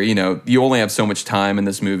fair, you only have so much time in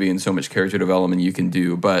this movie and so much character development you can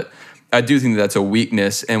do. But I do think that's a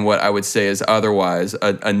weakness in what I would say is otherwise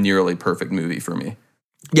a nearly perfect movie for me.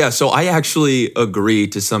 Yeah, so I actually agree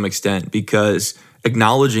to some extent, because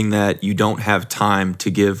acknowledging that you don't have time to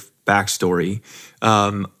give backstory,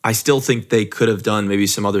 I still think they could have done maybe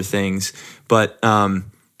some other things. But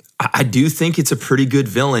I do think it's a pretty good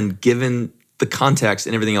villain given the context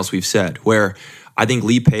and everything else we've said, where I think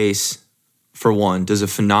Lee Pace, for one, does a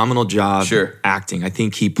phenomenal job acting. I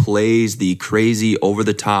think he plays the crazy,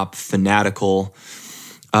 over-the-top, fanatical,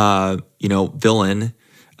 villain.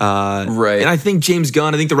 Right. And I think James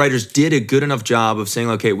Gunn, I think the writers did a good enough job of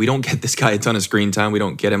saying, okay, we don't get this guy a ton of screen time. We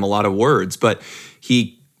don't get him a lot of words. But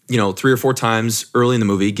he, 3 or 4 times early in the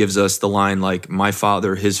movie gives us the line like, my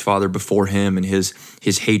father, his father before him, and his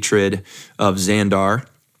hatred of Xandar.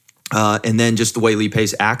 And then just the way Lee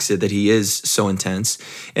Pace acts it, that he is so intense.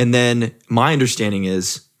 And then my understanding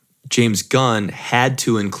is James Gunn had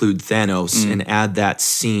to include Thanos and add that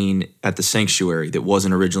scene at the Sanctuary that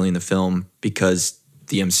wasn't originally in the film because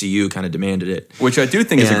the MCU kind of demanded it. Which I do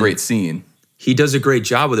think is a And great scene. He does a great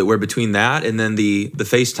job with it, where between that and then the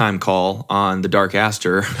FaceTime call on the Dark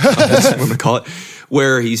Aster, that's what I'm going to call it,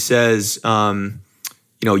 where he says, you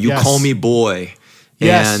Yes. call me boy.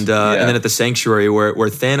 Yes. And then at the Sanctuary where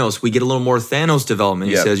Thanos, we get a little more Thanos development.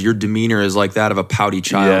 He Yep. says, your demeanor is like that of a pouty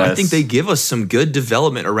child. I Yes. think they give us some good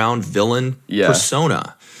development around villain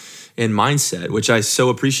persona and mindset, which I so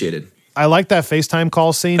appreciated. I like that FaceTime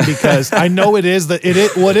call scene because I know it is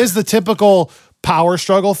the typical power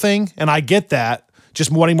struggle thing, and I get that, just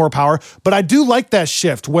wanting more power. But I do like that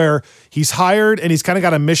shift where he's hired and he's kind of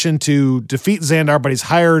got a mission to defeat Xandar, but he's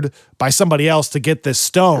hired by somebody else to get this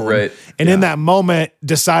stone. Right. And in that moment,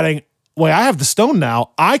 deciding, wait, I have the stone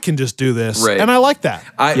now. I can just do this. Right. And I like that.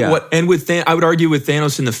 And with I would argue with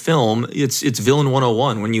Thanos in the film, it's villain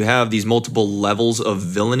 101. When you have these multiple levels of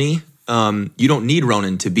villainy, you don't need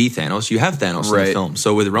Ronan to be Thanos. You have Thanos in the film.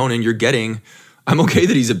 So with Ronan, you're getting. I'm okay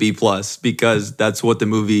that he's a B+ because that's what the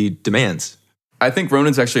movie demands. I think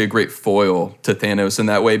Ronan's actually a great foil to Thanos in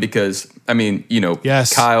that way because, I mean,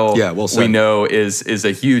 Yes. Kyle, well said. we know, is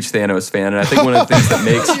a huge Thanos fan. And I think one of the things that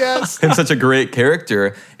makes him such a great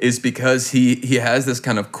character is because he has this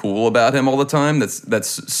kind of cool about him all the time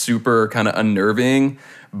that's super kind of unnerving,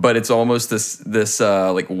 but it's almost this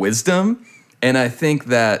like wisdom. And I think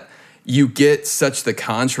that you get such the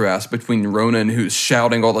contrast between Ronan, who's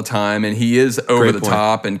shouting all the time, and he is over the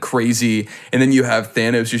top and crazy, and then you have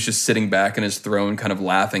Thanos who's just sitting back in his throne kind of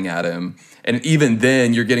laughing at him. And even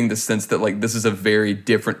then, you're getting the sense that like this is a very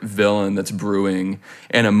different villain that's brewing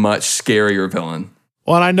and a much scarier villain.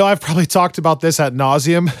 Well, and I know I've probably talked about this ad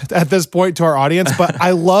nauseum at this point to our audience, but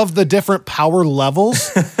I love the different power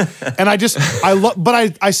levels. And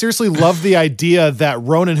I seriously love the idea that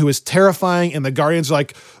Ronan, who is terrifying, and the Guardians are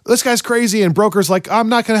like, this guy's crazy, and Broker's like, I'm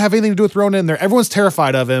not going to have anything to do with Ronan in there. Everyone's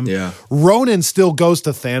terrified of him. Yeah. Ronan still goes to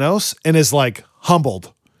Thanos and is like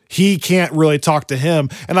humbled. He can't really talk to him.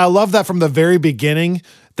 And I love that from the very beginning,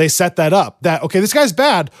 they set that up. That, okay, this guy's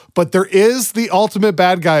bad, but there is the ultimate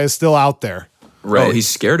bad guy is still out there. Right. Oh, he's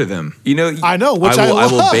scared of him. I know, which I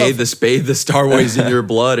love. I will bathe the Star Wars in your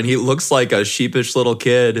blood, and he looks like a sheepish little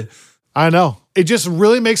kid. I know. It just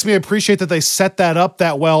really makes me appreciate that they set that up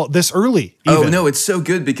that well this early. Even. Oh, no, it's so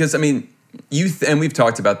good because, I mean, and we've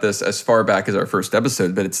talked about this as far back as our first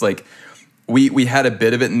episode, but it's like we had a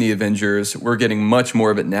bit of it in the Avengers. We're getting much more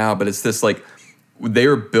of it now, but it's this like they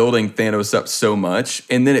were building Thanos up so much,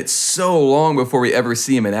 and then it's so long before we ever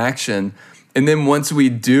see him in action. And then once we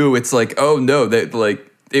do, it's like, oh no, that like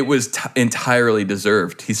it was entirely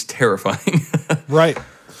deserved. He's terrifying. Right.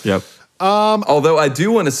 Yep. Although I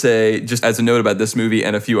do want to say, just as a note about this movie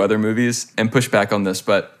and a few other movies, and push back on this,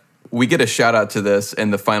 but we get a shout out to this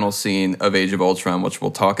in the final scene of Age of Ultron, which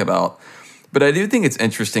we'll talk about. But I do think it's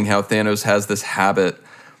interesting how Thanos has this habit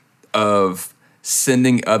of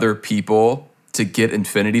sending other people to get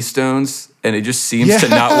Infinity Stones, and it just seems to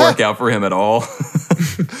not work out for him at all.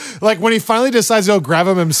 Like when he finally decides to go grab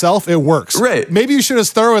him himself, it works. Right. Maybe you should have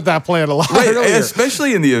started with that plan a lot earlier.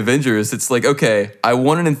 Especially in the Avengers, it's like, okay, I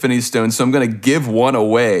want an Infinity Stone, so I'm going to give one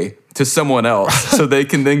away to someone else so they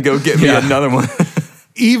can then go get me another one.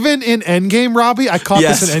 Even in Endgame, Robbie, I caught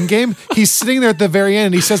this in Endgame. He's sitting there at the very end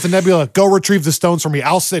and he says to Nebula, go retrieve the stones for me.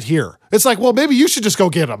 I'll sit here. It's like, well, maybe you should just go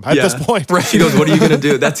get them at this point. Right. She goes, what are you going to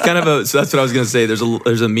do? That's kind of so that's what I was going to say. There's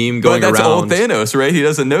a meme going around. But that's old Thanos, right? He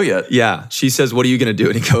doesn't know yet. Yeah. She says, what are you going to do?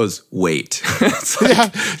 And he goes, wait. It's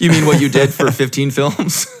like, you mean what you did for 15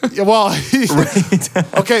 films? Yeah, well,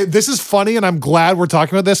 okay, this is funny and I'm glad we're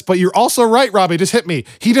talking about this, but you're also right, Robbie. Just hit me.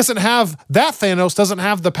 Thanos doesn't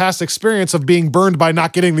have the past experience of being burned by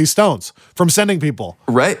not getting these stones from sending people.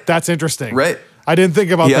 Right. That's interesting. Right. I didn't think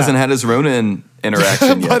about that. He hasn't had his Ronin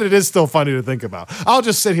interaction yet. But it is still funny to think about. I'll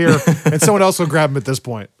just sit here and someone else will grab him at this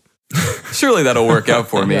point. Surely that'll work out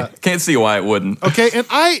for me. Can't see why it wouldn't. Okay, and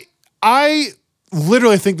I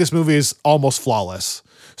literally think this movie is almost flawless.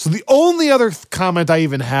 So the only other comment I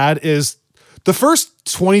even had is the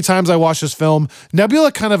first 20 times I watched this film,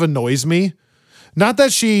 Nebula kind of annoys me. Not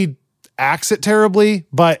that she acts it terribly,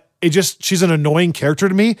 but she's an annoying character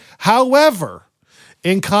to me. However,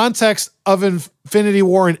 in context of Infinity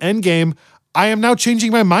War and Endgame, I am now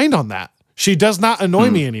changing my mind on that. She does not annoy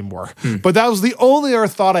me anymore. But that was the only other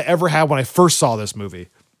thought I ever had when I first saw this movie.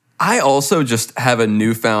 I also just have a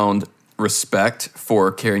newfound respect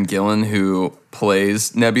for Karen Gillan, who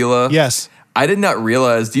plays Nebula. Yes. I did not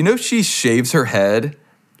realize, do you know she shaves her head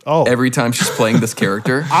every time she's playing this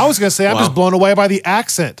character? I was going to say, I'm just blown away by the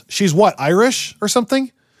accent. She's what, Irish or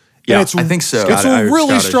something? Yeah, I think so. It's a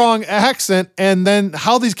really strong accent, and then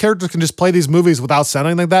how these characters can just play these movies without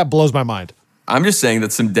sounding like that blows my mind. I'm just saying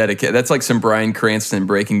that's some dedication. That's like some Bryan Cranston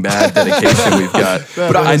Breaking Bad dedication we've got.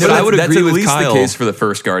 But I know I would agree with Kyle. That's at least the case for the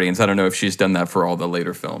first Guardians. I don't know if she's done that for all the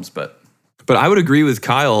later films, but I would agree with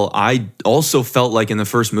Kyle. I also felt like in the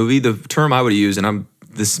first movie, the term I would use, and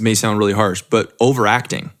this may sound really harsh, but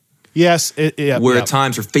overacting. Yes, at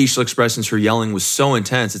times her facial expressions, her yelling was so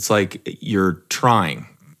intense. It's like you're trying.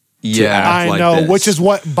 Yeah, I know, which is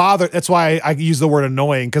what bothered. That's why I use the word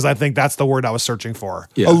annoying, because I think that's the word I was searching for.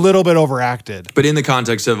 Yeah. A little bit overacted. But in the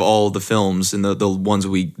context of all the films and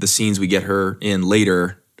the scenes we get her in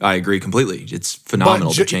later, I agree completely. It's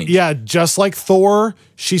phenomenal to change. Yeah, just like Thor,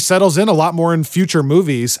 she settles in a lot more in future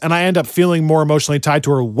movies, and I end up feeling more emotionally tied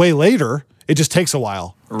to her way later. It just takes a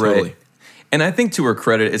while. Right. Totally. And I think to her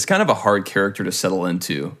credit, it's kind of a hard character to settle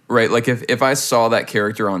into, right? Like if I saw that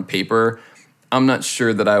character on paper, I'm not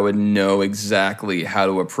sure that I would know exactly how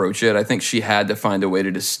to approach it. I think she had to find a way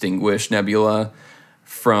to distinguish Nebula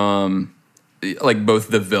from like both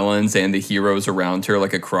the villains and the heroes around her,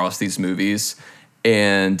 like across these movies.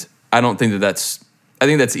 And I don't think I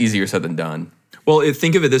think that's easier said than done. Well,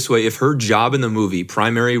 think of it this way. If her job in the movie,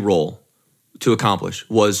 primary role to accomplish,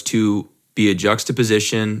 was to be a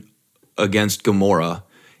juxtaposition against Gamora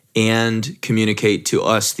and communicate to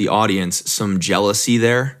us, the audience, some jealousy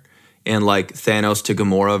there, and like Thanos to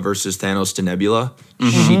Gamora versus Thanos to Nebula,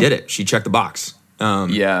 she did it. She checked the box.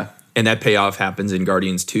 Yeah. And that payoff happens in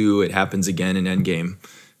Guardians 2. It happens again in Endgame.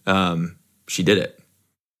 She did it.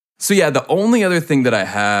 So yeah, the only other thing that I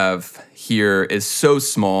have here is so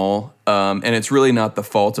small, and it's really not the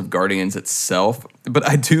fault of Guardians itself, but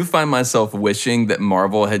I do find myself wishing that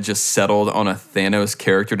Marvel had just settled on a Thanos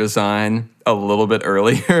character design a little bit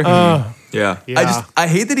earlier. Yeah. I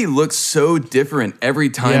hate that he looks so different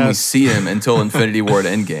every time we see him until Infinity War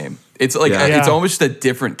and Endgame. It's like it's almost a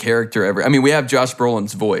different character every. I mean, we have Josh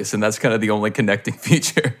Brolin's voice, and that's kind of the only connecting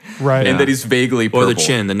feature, right? And that he's vaguely purple. Or the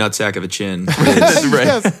chin, the nutsack of a chin.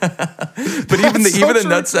 Right. But even the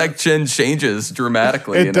nutsack chin changes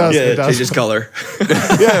dramatically. It does. Yeah, it does. changes color.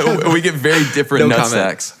 Yeah, we get very different No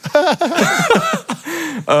nutsacks.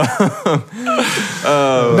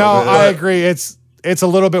 I agree. It's a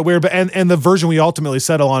little bit weird, but and the version we ultimately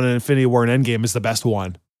settle on in Infinity War and Endgame is the best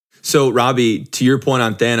one. So, Robbie, to your point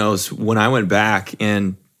on Thanos, when I went back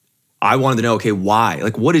and I wanted to know, okay, why?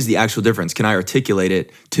 Like, what is the actual difference? Can I articulate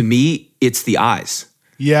it? To me, it's the eyes.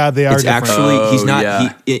 Yeah, they are It's different. actually, he's not,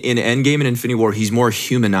 yeah. in Endgame and Infinity War, he's more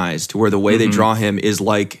humanized, where the way they draw him is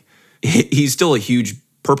like, he's still a huge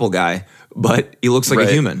purple guy, but he looks like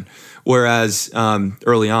a human. Whereas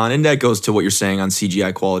early on, and that goes to what you're saying on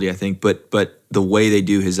CGI quality, I think, but the way they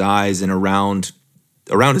do his eyes and around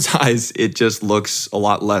his eyes, it just looks a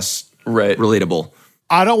lot less relatable.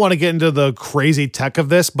 I don't want to get into the crazy tech of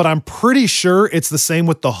this, but I'm pretty sure it's the same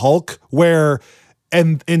with the Hulk, where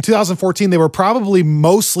in 2014, they were probably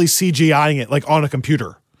mostly CGIing it like on a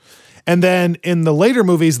computer. And then in the later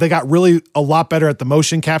movies, they got really a lot better at the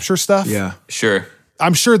motion capture stuff. Yeah. Sure.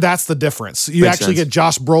 I'm sure that's the difference. You Makes actually sense. get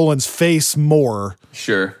Josh Brolin's face more,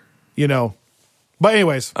 Sure. But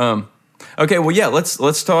anyways. Okay, well, yeah,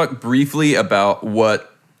 let's talk briefly about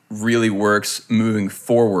what really works moving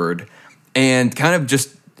forward. And kind of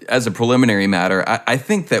just as a preliminary matter, I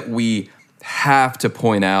think that we have to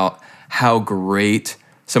point out how great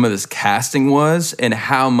some of this casting was and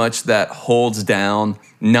how much that holds down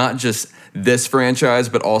not just this franchise,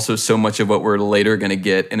 but also so much of what we're later going to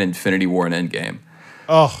get in Infinity War and Endgame.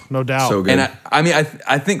 Oh, no doubt. So good. And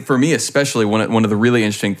I think for me especially, one of the really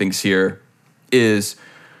interesting things here is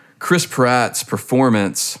Chris Pratt's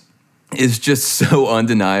performance is just so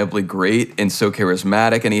undeniably great and so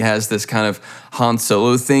charismatic, and he has this kind of Han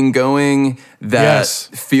Solo thing going that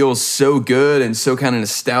feels so good and so kind of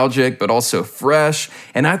nostalgic, but also fresh.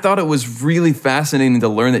 And I thought it was really fascinating to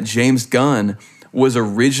learn that James Gunn was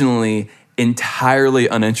originally entirely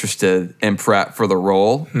uninterested in Pratt for the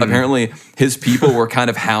role. Apparently, his people were kind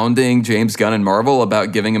of hounding James Gunn and Marvel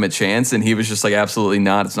about giving him a chance, and he was just like, absolutely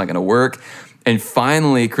not, it's not going to work. And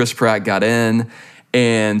finally, Chris Pratt got in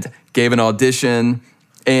and gave an audition,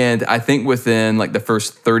 and I think within like the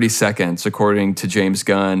first 30 seconds, according to James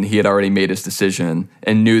Gunn, he had already made his decision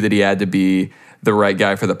and knew that he had to be the right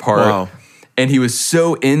guy for the part. Wow. And he was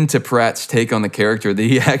so into Pratt's take on the character that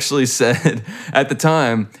he actually said, at the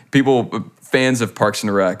time, fans of Parks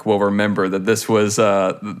and Rec will remember that this was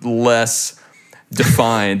less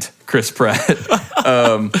defined Chris Pratt.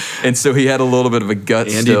 And so he had a little bit of a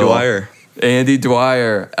gut still. Andy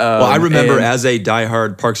Dwyer. Well, I remember as a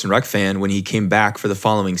diehard Parks and Rec fan when he came back for the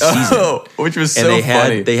following season. Which was and so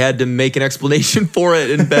funny. They had to make an explanation for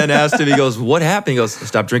it. And Ben asked him, he goes, what happened? He goes,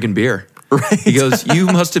 stop drinking beer. Right. He goes, you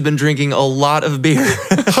must have been drinking a lot of beer.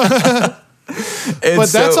 But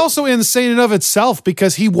that's also insane in of itself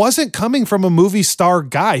because he wasn't coming from a movie star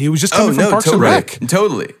guy. He was just coming from Parks and Rec.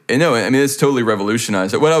 Totally. No, I mean, it's totally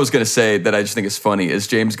revolutionized. What I was going to say that I just think is funny is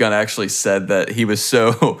James Gunn actually said that he was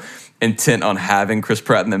so intent on having Chris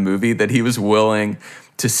Pratt in the movie that he was willing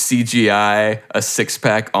to CGI a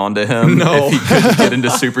six-pack onto him if he couldn't get into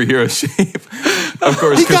superhero shape. Of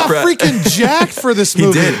course, He Chris got Pratt freaking jacked for this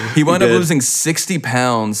movie. He did. He wound up losing 60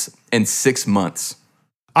 pounds in 6 months.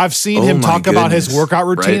 I've seen him talk about his workout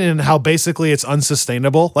routine and how basically it's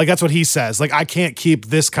unsustainable. Like that's what he says. Like I can't keep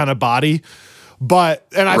this kind of body. But,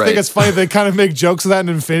 and I think it's funny, they kind of make jokes of that in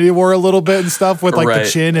Infinity War a little bit and stuff with like the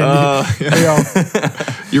chin and,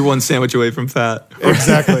 You're one sandwich away from fat.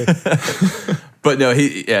 Exactly. But no,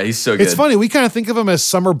 he's so good. It's funny, we kind of think of him as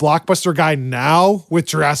summer blockbuster guy now with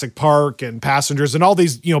Jurassic Park and Passengers and all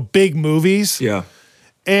these, big movies. Yeah.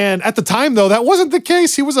 And at the time, though, that wasn't the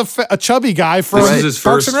case. He was a chubby guy from This is his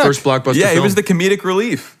Parks and Rec. first blockbuster Yeah, film. he was the comedic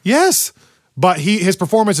relief. Yes. But his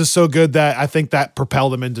performance is so good that I think that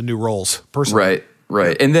propelled him into new roles, personally.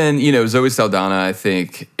 Right. And then, Zoe Saldana, I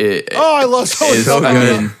think. I love Zoe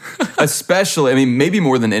Saldana. Especially, maybe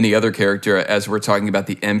more than any other character, as we're talking about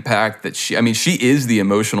the impact that she is the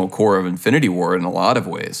emotional core of Infinity War in a lot of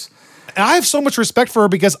ways. And I have so much respect for her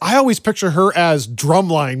because I always picture her as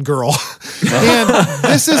Drumline Girl. And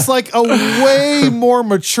this is like a way more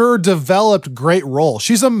mature, developed, great role.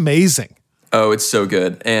 She's amazing. Oh, it's so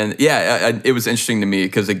good. And it was interesting to me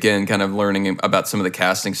because, again, kind of learning about some of the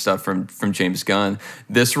casting stuff from James Gunn.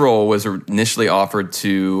 This role was initially offered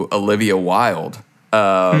to Olivia Wilde.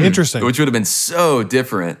 Interesting. Which would have been so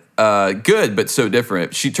different. Good, but so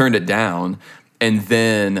different. She turned it down. And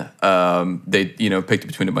then they, picked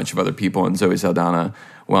between a bunch of other people, and Zoe Saldana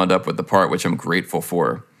wound up with the part, which I'm grateful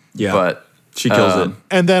for. Yeah. But she kills it.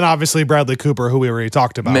 And then obviously Bradley Cooper, who we already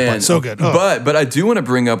talked about. Man, but so good. Oh. But I do want to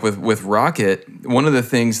bring up with Rocket, one of the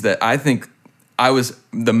things that I think I was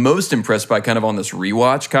the most impressed by kind of on this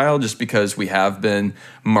rewatch, Kyle, just because we have been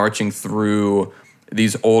marching through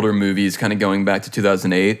these older movies, kind of going back to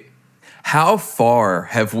 2008. How far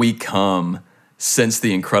have we come since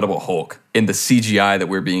The Incredible Hulk in the CGI that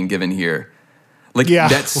we're being given here? Like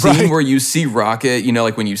that scene where you see Rocket,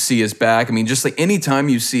 like when you see his back, just like anytime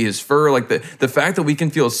you see his fur, like the fact that we can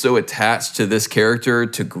feel so attached to this character,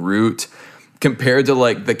 to Groot, compared to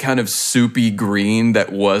like the kind of soupy green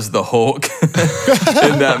that was the Hulk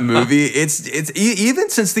in that movie. It's even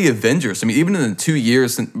since the Avengers, even in the 2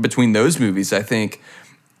 years between those movies, I think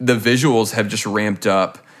the visuals have just ramped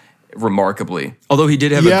up remarkably. Although he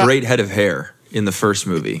did have a great head of hair in the first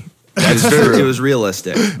movie. It was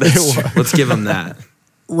realistic. Let's give him that.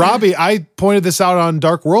 Robbie, I pointed this out on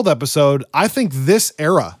Dark World episode. I think this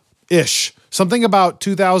era-ish, something about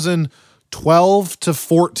 2012 to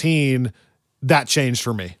 14, that changed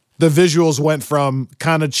for me. The visuals went from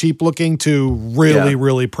kind of cheap looking to really,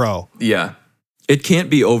 really pro. Yeah. It can't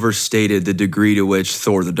be overstated the degree to which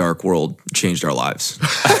Thor: The Dark World changed our lives.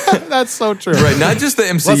 That's so true. Right, not just the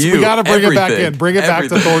MCU. We got to bring it back in. Bring it back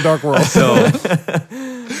to Thor: Dark World. So,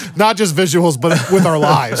 not just visuals, but with our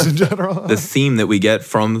lives in general. The theme that we get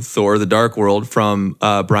from Thor: The Dark World from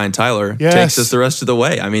Brian Tyler takes us the rest of the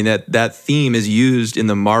way. That theme is used in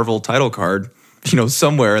the Marvel title card,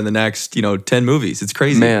 somewhere in the next, 10 movies. It's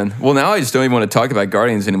crazy. Man. Well, now I just don't even want to talk about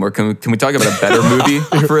Guardians anymore. Can we talk about a better movie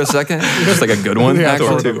for a second? Just like a good one,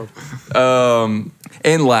 actually.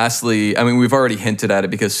 And lastly, we've already hinted at it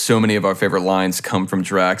because so many of our favorite lines come from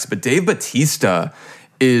Drax, but Dave Bautista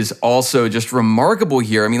is also just remarkable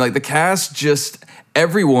here. The cast just...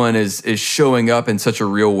 Everyone is showing up in such a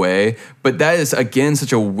real way, but that is, again,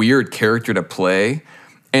 such a weird character to play.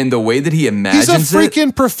 And the way that he imagines it... He's a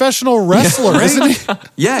freaking professional wrestler, isn't he?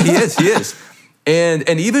 Yeah, he is. And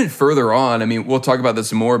even further on, we'll talk about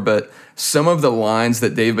this more, but some of the lines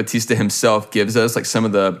that Dave Bautista himself gives us, like some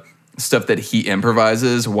of the stuff that he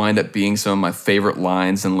improvises, wind up being some of my favorite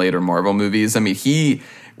lines in later Marvel movies. He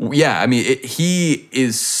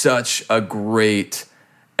is such a great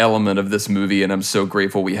element of this movie, and I'm so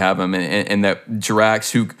grateful we have him. And that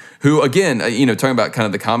Drax, who again, talking about kind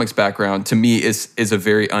of the comics background, to me is a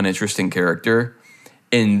very uninteresting character.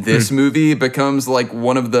 In this movie, becomes like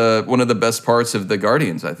one of the best parts of the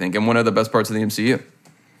Guardians, I think, and one of the best parts of the MCU.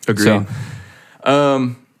 Agreed.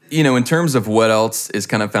 So, in terms of what else is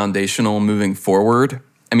kind of foundational moving forward,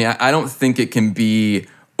 I don't think it can be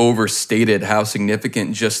overstated how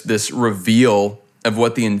significant just this reveal of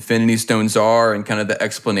what the Infinity Stones are and kind of the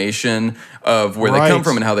explanation of where they come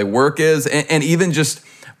from and how they work is, and even just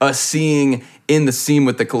us seeing in the scene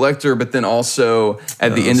with the Collector, but then also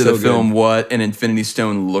at the end of the film what an Infinity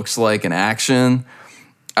Stone looks like in action,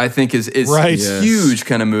 I think is huge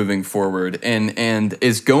kind of moving forward and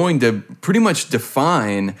is going to pretty much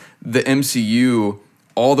define the MCU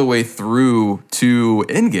all the way through to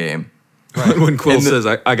Endgame. Right. When Quill says,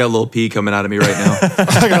 I got a little pee coming out of me right now.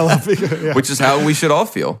 I got a little pee, yeah. Which is how we should all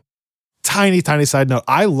feel. Tiny side note.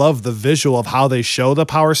 I love the visual of how they show the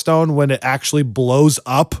Power Stone when it actually blows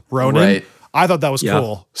up Ronan. Right. I thought that was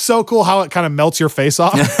cool. So cool how it kind of melts your face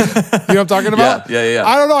off. You know what I'm talking about? Yeah.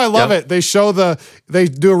 I don't know. I love it. They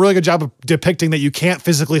do a really good job of depicting that you can't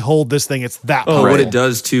physically hold this thing. It's that powerful. What it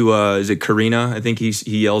does to, is it Karina? I think he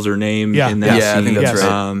yells her name in that scene. I think that's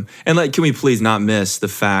right. And can we please not miss the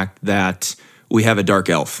fact that we have a dark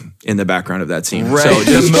elf in the background of that scene. Right. So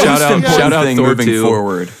just shout out thing Thor moving 2.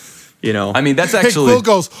 forward. You know, I mean, that's actually. Phil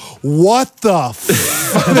goes, "What the?"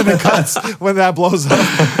 And then it cuts when that blows up.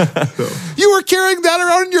 You were carrying that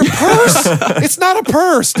around in your purse? It's not a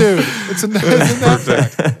purse, dude. It's a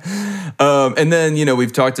knapsack. And then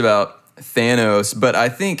we've talked about Thanos, but I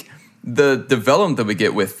think the development that we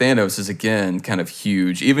get with Thanos is again kind of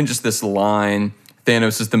huge. Even just this line,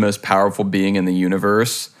 "Thanos is the most powerful being in the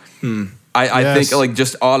universe." I think like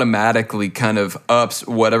just automatically kind of ups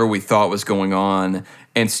whatever we thought was going on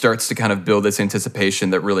and starts to kind of build this anticipation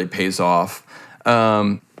that really pays off.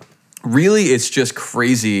 Really, it's just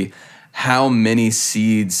crazy how many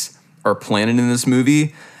seeds are planted in this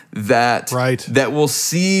movie that we'll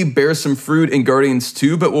see bear some fruit in Guardians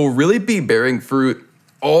 2, but will really be bearing fruit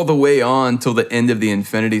all the way on till the end of the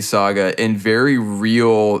Infinity Saga in very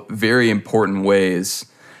real, very important ways.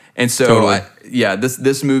 And so,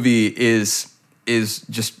 this movie is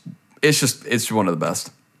just one of the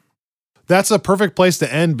best. That's a perfect place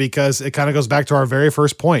to end because it kind of goes back to our very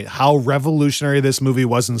first point, how revolutionary this movie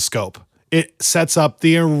was in scope. It sets up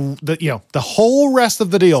the whole rest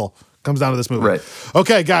of the deal comes down to this movie. Right.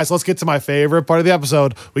 Okay, guys, let's get to my favorite part of the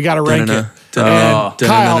episode. We got to rank it. And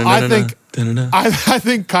Kyle, I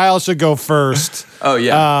think Kyle should go first. Oh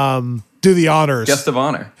yeah. Do the honors. Guest of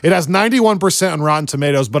honor. It has 91% on Rotten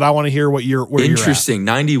Tomatoes, but I want to hear where you're at. Interesting.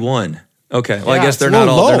 91. Okay. Well, Yeah, I guess it's a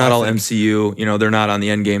little low, they're not all I think. MCU. They're not on the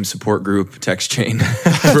Endgame support group text chain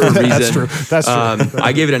for a reason. That's true.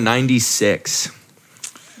 I gave it a 96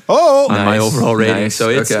 on my overall rating. Nice. So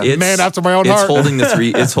it's man after my own it's heart. holding the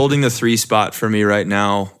 3. It's holding the 3 spot for me right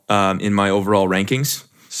now in my overall rankings.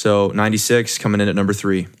 So 96 coming in at number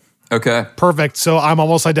 3. Okay. Perfect. So I'm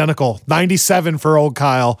almost identical. 97 for old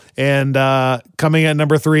Kyle. And coming at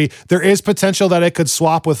number 3, there is potential that it could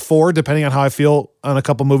swap with 4, depending on how I feel on a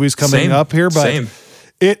couple movies coming up here. But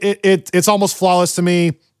it's almost flawless to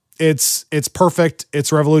me. It's perfect.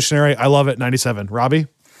 It's revolutionary. I love it. 97. Robbie?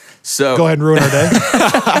 So go ahead and ruin our day.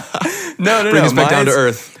 No. Bring us back down to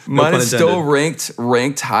earth. Mine is still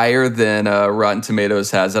ranked higher than Rotten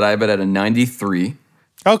Tomatoes has it. I have it at a 93.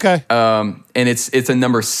 Okay. And it's a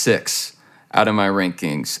number 6 out of my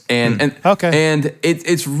rankings. And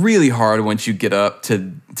it's really hard once you get up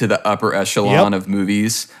to the upper echelon of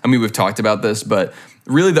movies. I mean, we've talked about this, but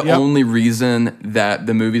really the only reason that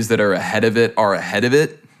the movies that are ahead of it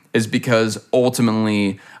is because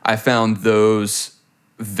ultimately I found those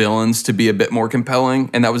villains to be a bit more compelling,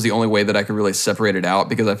 and that was the only way that I could really separate it out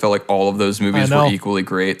because I felt like all of those movies were equally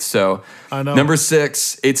great. So number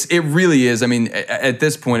 6, it really is. I mean, at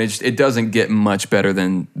this point, it doesn't get much better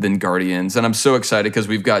than Guardians, and I'm so excited because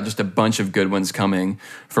we've got just a bunch of good ones coming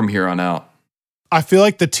from here on out. I feel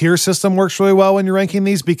like the tier system works really well when you're ranking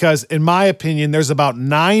these because, in my opinion, there's about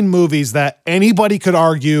 9 movies that anybody could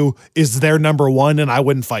argue is their number 1, and I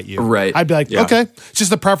wouldn't fight you. Right. I'd be like, okay, it's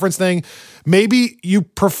just a preference thing. Maybe you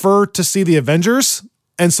prefer to see the Avengers,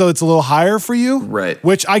 and so it's a little higher for you. Right.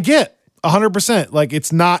 Which I get 100%. Like,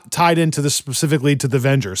 it's not tied into specifically to the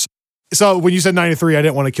Avengers. So when you said 93, I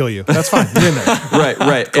didn't want to kill you. That's fine. You're in there. Right.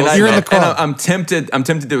 And you're in the club. I'm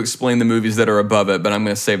tempted to explain the movies that are above it, but I'm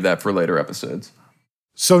going to save that for later episodes.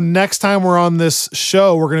 So next time we're on this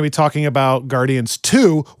show, we're going to be talking about Guardians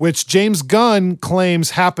 2, which James Gunn claims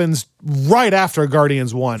happens right after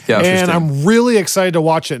Guardians 1. Yeah, and I'm really excited to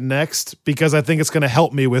watch it next because I think it's going to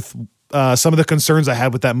help me with some of the concerns I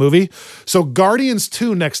had with that movie. So Guardians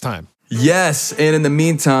 2 next time. Yes, and in the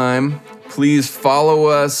meantime, please follow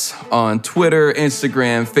us on Twitter,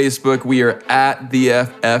 Instagram, Facebook. We are at the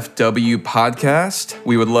FFW Podcast.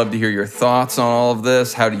 We would love to hear your thoughts on all of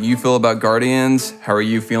this. How do you feel about Guardians? How are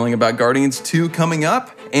you feeling about Guardians 2 coming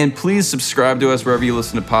up? And please subscribe to us wherever you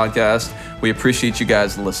listen to podcasts. We appreciate you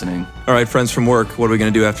guys listening. All right, friends from work, what are we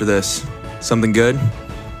going to do after this? Something good?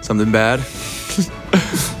 Something bad?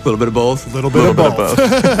 A little bit of both? A little bit of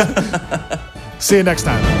both. See you next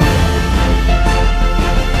time.